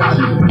comfortable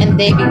and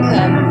they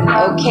become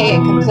okay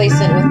and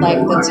complacent with like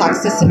the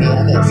toxicity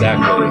of it.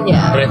 Exactly.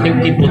 Yeah. But I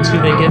think people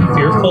too, they get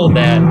fearful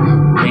that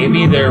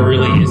maybe there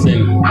really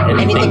isn't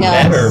anything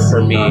better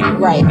for me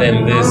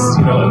than this,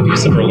 you know,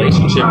 abusive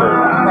relationship,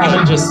 or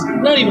even just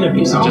not even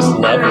abusive, just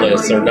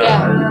loveless or not.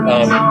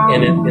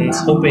 And it's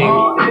hoping.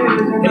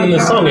 And in the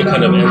song, it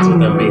kind of ends with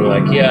them being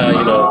like, yeah,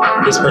 you know,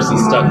 this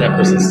person's stuck, that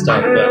person's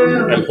stuck,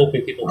 but I'm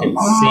hoping people can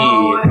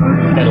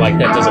see that, like,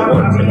 that doesn't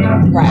work for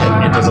them.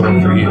 Right. It doesn't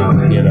work for you,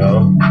 you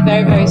know?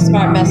 Very, very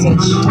smart message.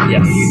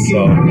 Yes.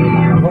 So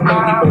I'm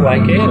hoping people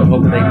like it. I'm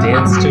hoping they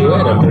dance to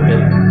it. I'm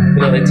hoping,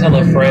 you know, they tell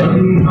a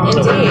friend.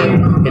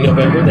 Indeed. In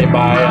November, they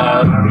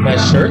buy my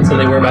shirts and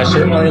they wear my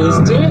shirt while they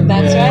listen to it.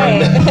 That's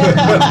right.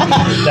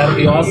 That would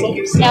be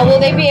awesome. So, now, will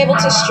they be able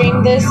to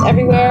stream this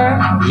everywhere?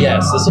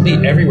 yes, this will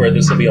be everywhere.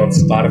 This will be on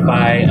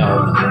Spotify.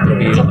 There'll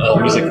be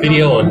a music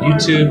video on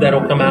YouTube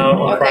that'll come out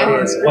on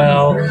Friday as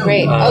well.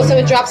 Great. So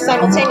it drops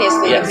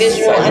simultaneously, yes, the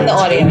visual and the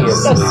audio.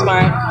 So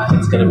smart.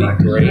 It's going to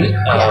be great.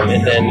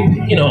 And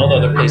then, you know, all the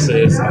other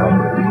places, I'm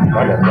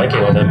not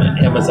blanking on them,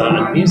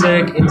 Amazon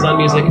Music,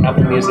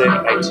 Apple Music,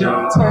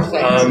 iTunes.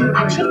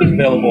 Perfect. Should be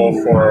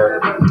available for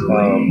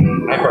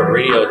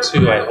iHeartRadio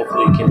too. I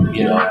hopefully can,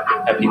 you know,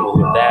 have people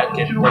with that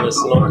get to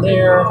listen on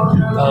there.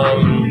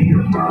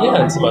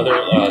 Yeah, and some other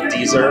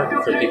Deezer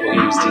for people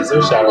who use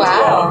Deezer. Shout out to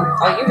y'all.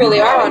 Oh, you really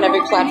are on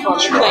every platform.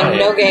 You're playing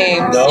no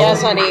games. No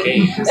yes, honey.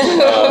 games.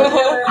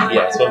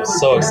 Yeah, so I'm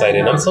so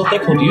excited. I'm so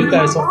thankful to you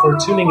guys for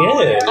tuning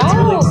in. It's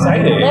really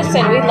exciting.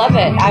 Listen, we love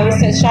it. I was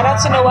saying, shout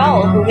out to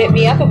Noelle who hit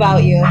me up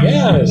about you.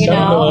 Yeah, you shout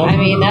out know, Noelle. I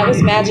mean, that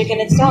was magic in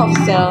itself.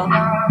 So,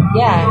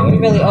 yeah, we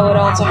really owe it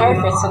all to her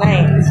for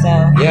tonight.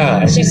 So,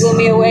 yeah, she blew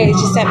me away.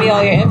 She sent me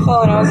all your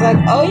info, and I was like,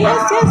 oh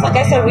yes. Like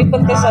I said, we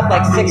booked this up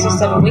like 6 or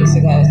 7 weeks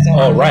ago. So.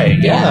 Oh right,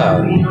 yeah,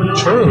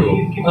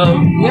 true.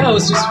 Yeah, I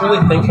was just really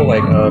thankful.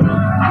 Like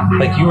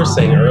you were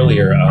saying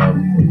earlier,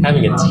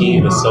 having a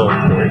team is so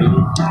important.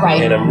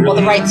 Right. And I'm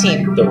really, the right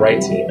team. The right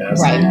team,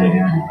 absolutely.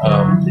 Right.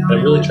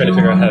 I'm really trying to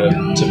figure out how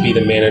to be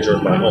the manager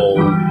of my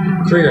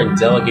own career and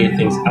delegate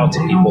things out to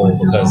people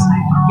because,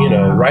 you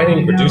know,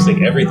 writing,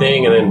 producing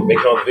everything, and then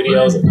making all the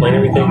videos and playing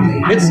everything.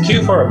 It's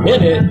cute for a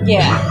minute.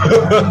 Yeah.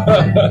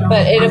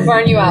 But it'll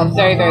burn you out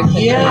very, very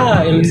quickly.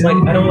 Yeah, and it's like,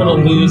 I don't want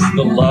to lose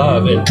the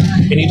love, and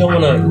you don't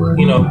want to,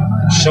 you know,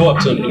 show up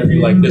to an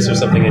interview like this or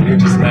something, and you're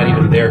just not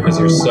even there because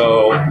you're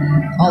so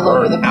all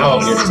over the place.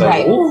 out. You're just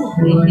like, ooh.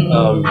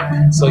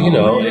 So, you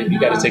know, you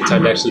got to take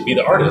time to actually be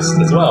the artist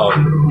as well.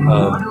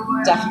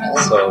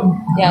 Definitely. So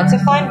yeah, it's a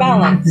fine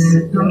balance.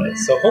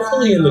 So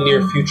hopefully in the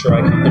near future I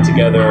can put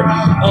together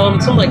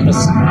some like a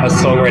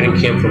songwriting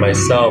camp for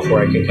myself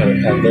where I can kind of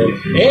have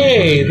them.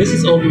 Hey, this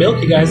is Old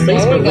Milk, you guys.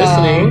 Thanks for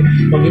listening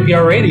on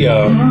VPR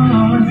Radio.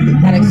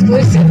 That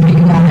exclusive for you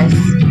guys.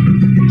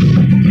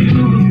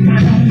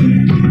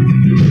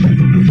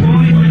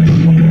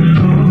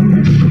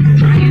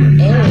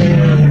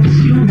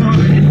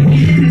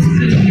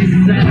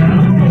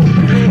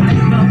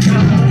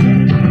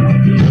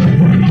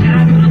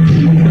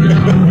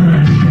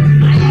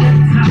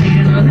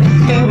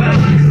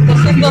 This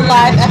is the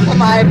live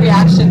FMI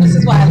reaction. This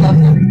is why I love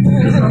him.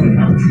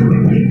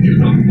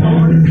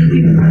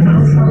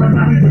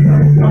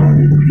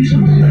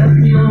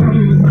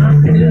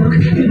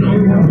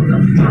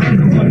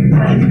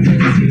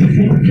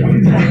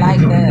 I like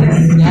this.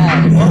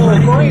 Yes. Oh,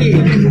 great.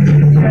 Dude.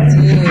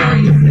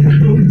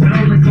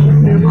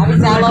 I'll be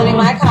downloading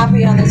my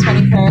copy on the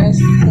 21st.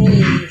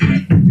 Hey.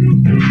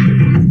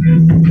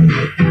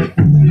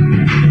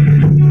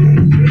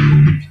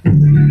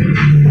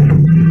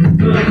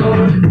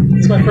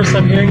 It's my first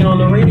time hearing it on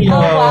the radio. Oh,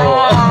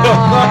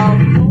 wow.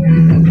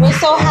 We're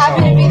so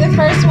happy to be the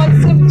first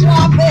ones to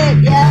drop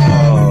it.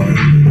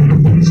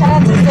 Yes. Shout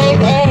out to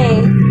Save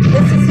A.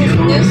 This is his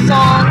new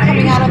song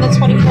coming out on the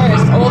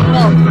 21st, Old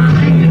Milk.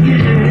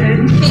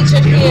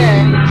 Featured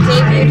here,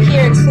 debuted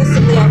here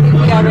exclusively on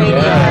VPR Radio.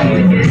 Yeah.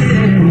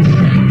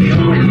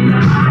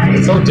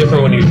 It's so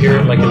different when you hear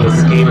it like in the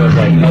scheme of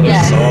like other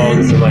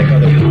songs and like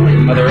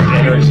other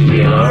energy,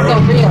 you know? So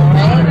real,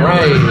 right?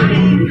 Right.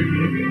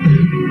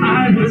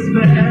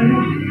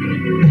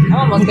 I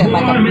almost get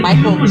like a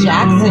Michael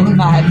Jackson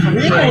vibe from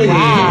here. Really?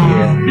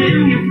 Wow.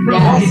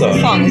 Yes,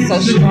 this song is so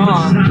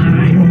strong.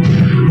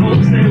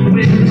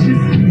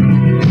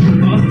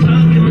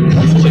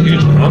 That's such a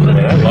huge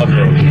compliment. I love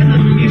him.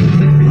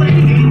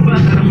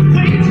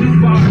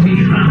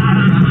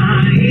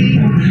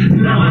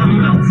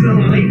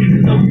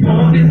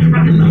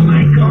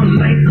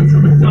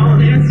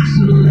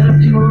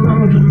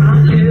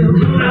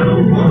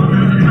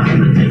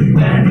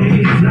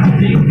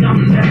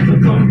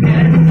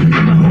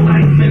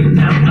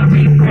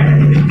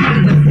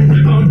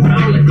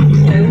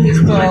 He's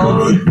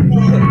thrilled.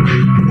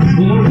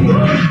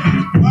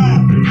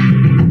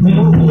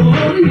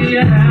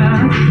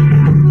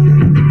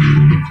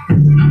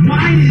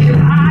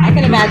 I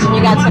can imagine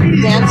you got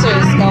some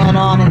dancers going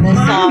on in this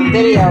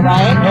video,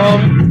 right?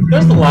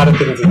 There's a lot of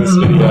things in this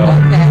video.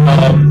 Okay.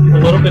 A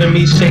little bit of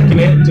me shaking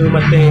it, doing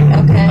my thing.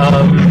 Okay.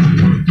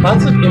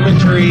 Lots of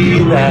imagery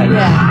that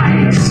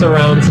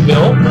surrounds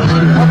milk.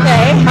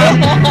 Okay.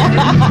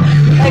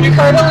 Like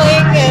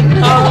curdling and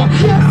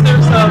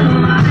There's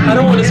I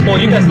don't want to spoil.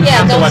 You guys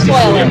have to watch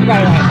spoil it.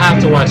 Right.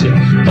 Have to watch it.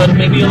 But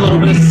maybe a little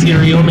bit of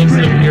cereal makes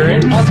an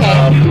appearance.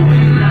 Okay.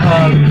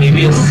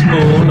 Maybe a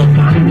spoon of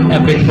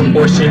epic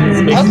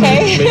proportions makes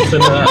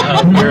an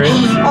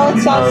appearance. Oh,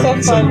 it sounds so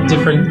fun. Some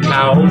different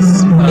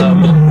cows,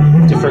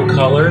 different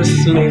colors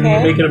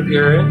make an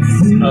appearance.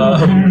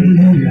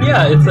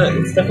 Yeah,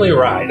 it's definitely a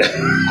ride.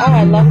 Oh,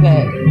 I love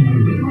it.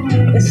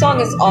 This song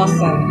is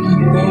awesome.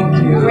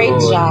 Thank you. Great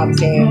job,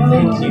 Dave.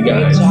 Thank you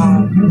guys. Great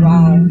job.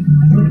 Wow.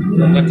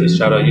 I have to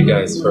shout out you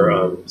guys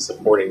for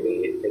supporting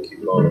me. Thank you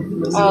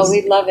both.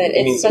 We love it.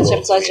 It's such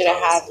a pleasure to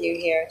have you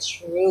here,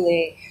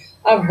 truly.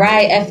 All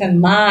right,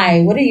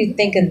 FMI, what do you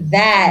think of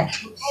that?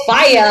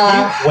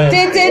 Fire!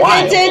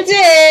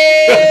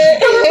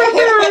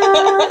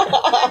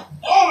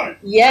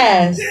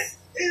 Yes.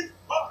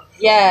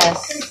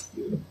 Yes.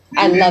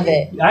 I love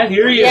it. I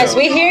hear you. Yes,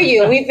 we hear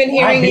you. We've been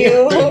hearing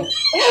you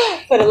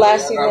for the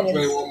last few minutes. I'll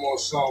play one more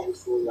song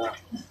before that.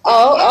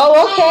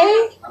 Oh,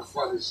 okay.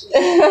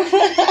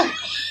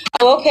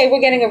 Oh, okay,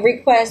 we're getting a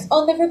request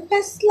on the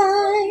request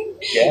line.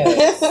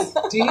 Yes.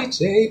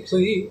 DJ,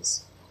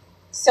 please.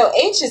 So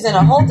H is in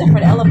a whole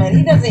different element.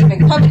 He doesn't even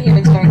come in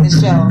here during the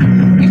show.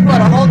 You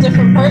brought a whole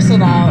different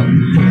person out.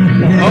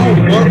 Oh,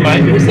 more my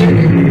music?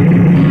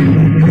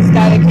 This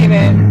guy that came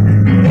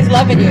in, he's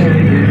loving you.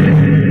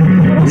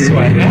 What else do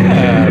I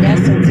have?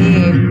 Yes,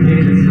 indeed.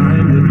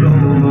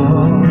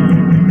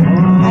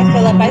 Hi,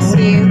 Philip. I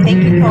see you.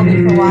 Thank you, Kobe,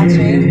 for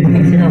watching. I'm trying to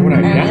figure out what I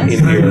got in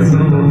here.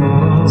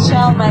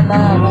 Shell, my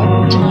love.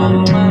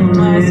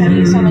 Sending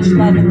you so much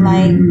love and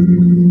light.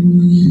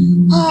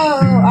 Oh,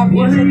 our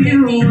beautiful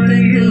What do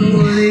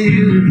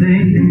you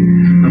think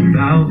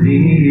about me?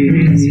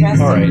 It's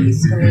rest All right.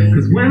 peacefully.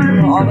 when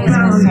I We'll always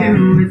miss her.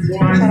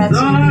 Shout out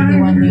to you, Vivi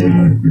One Day.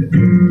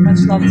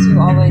 Much love to you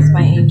always,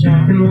 my angel.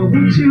 What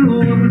would you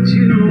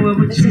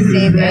This is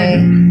Dave A.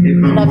 We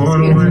love his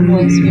beautiful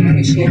voice. We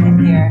appreciate him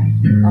here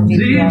on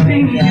VPR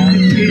Radio.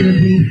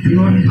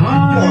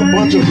 A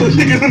bunch of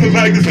niggas in the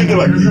back that's they're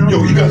like,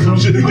 yo, you got some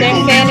shit. They're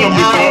fanning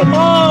out.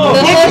 Oh,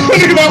 The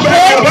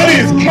hood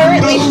is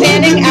currently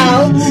fanning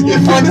out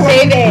on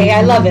Dave A.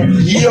 I love it.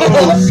 Yo,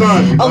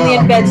 son. Only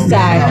in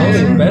Bed-Stuy.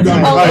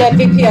 Only at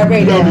VPR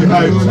Radio.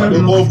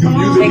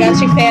 They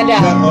got you fanned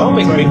out. Don't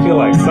make me feel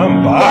like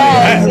somebody.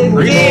 Yes,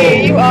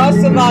 indeed. You are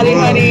somebody,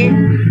 honey.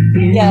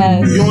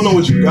 Yes. You don't know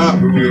what you got,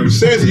 bro.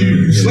 Seriously,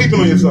 you're sleeping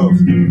on yourself.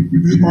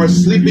 You are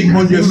sleeping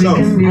on yourself.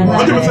 100%.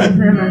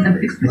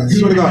 I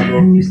swear to God, bro.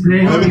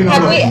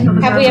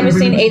 Have we ever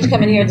seen H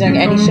come in here during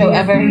any show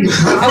ever? And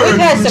we've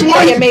had some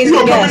pretty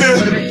amazing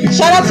guests.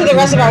 Shout out to the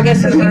rest of our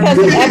guests. We've had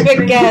some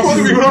epic guests.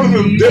 He's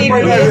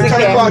like, you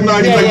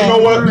know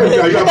what? Put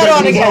that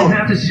on again.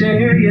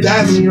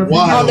 That's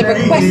wild. On the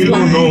request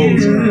line.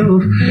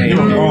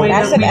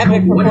 That's an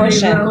epic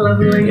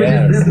proportion.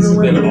 Yes, this has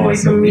been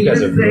awesome. You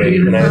guys are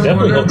great, and I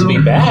definitely hope to be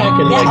back.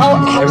 And like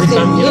every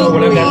time,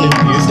 when I've got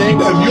new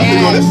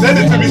music, send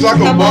it to me so I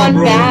can come on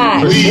bro.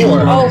 back. For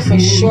sure. Oh, for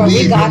sure.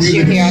 We got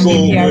you here on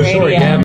VPR Radio.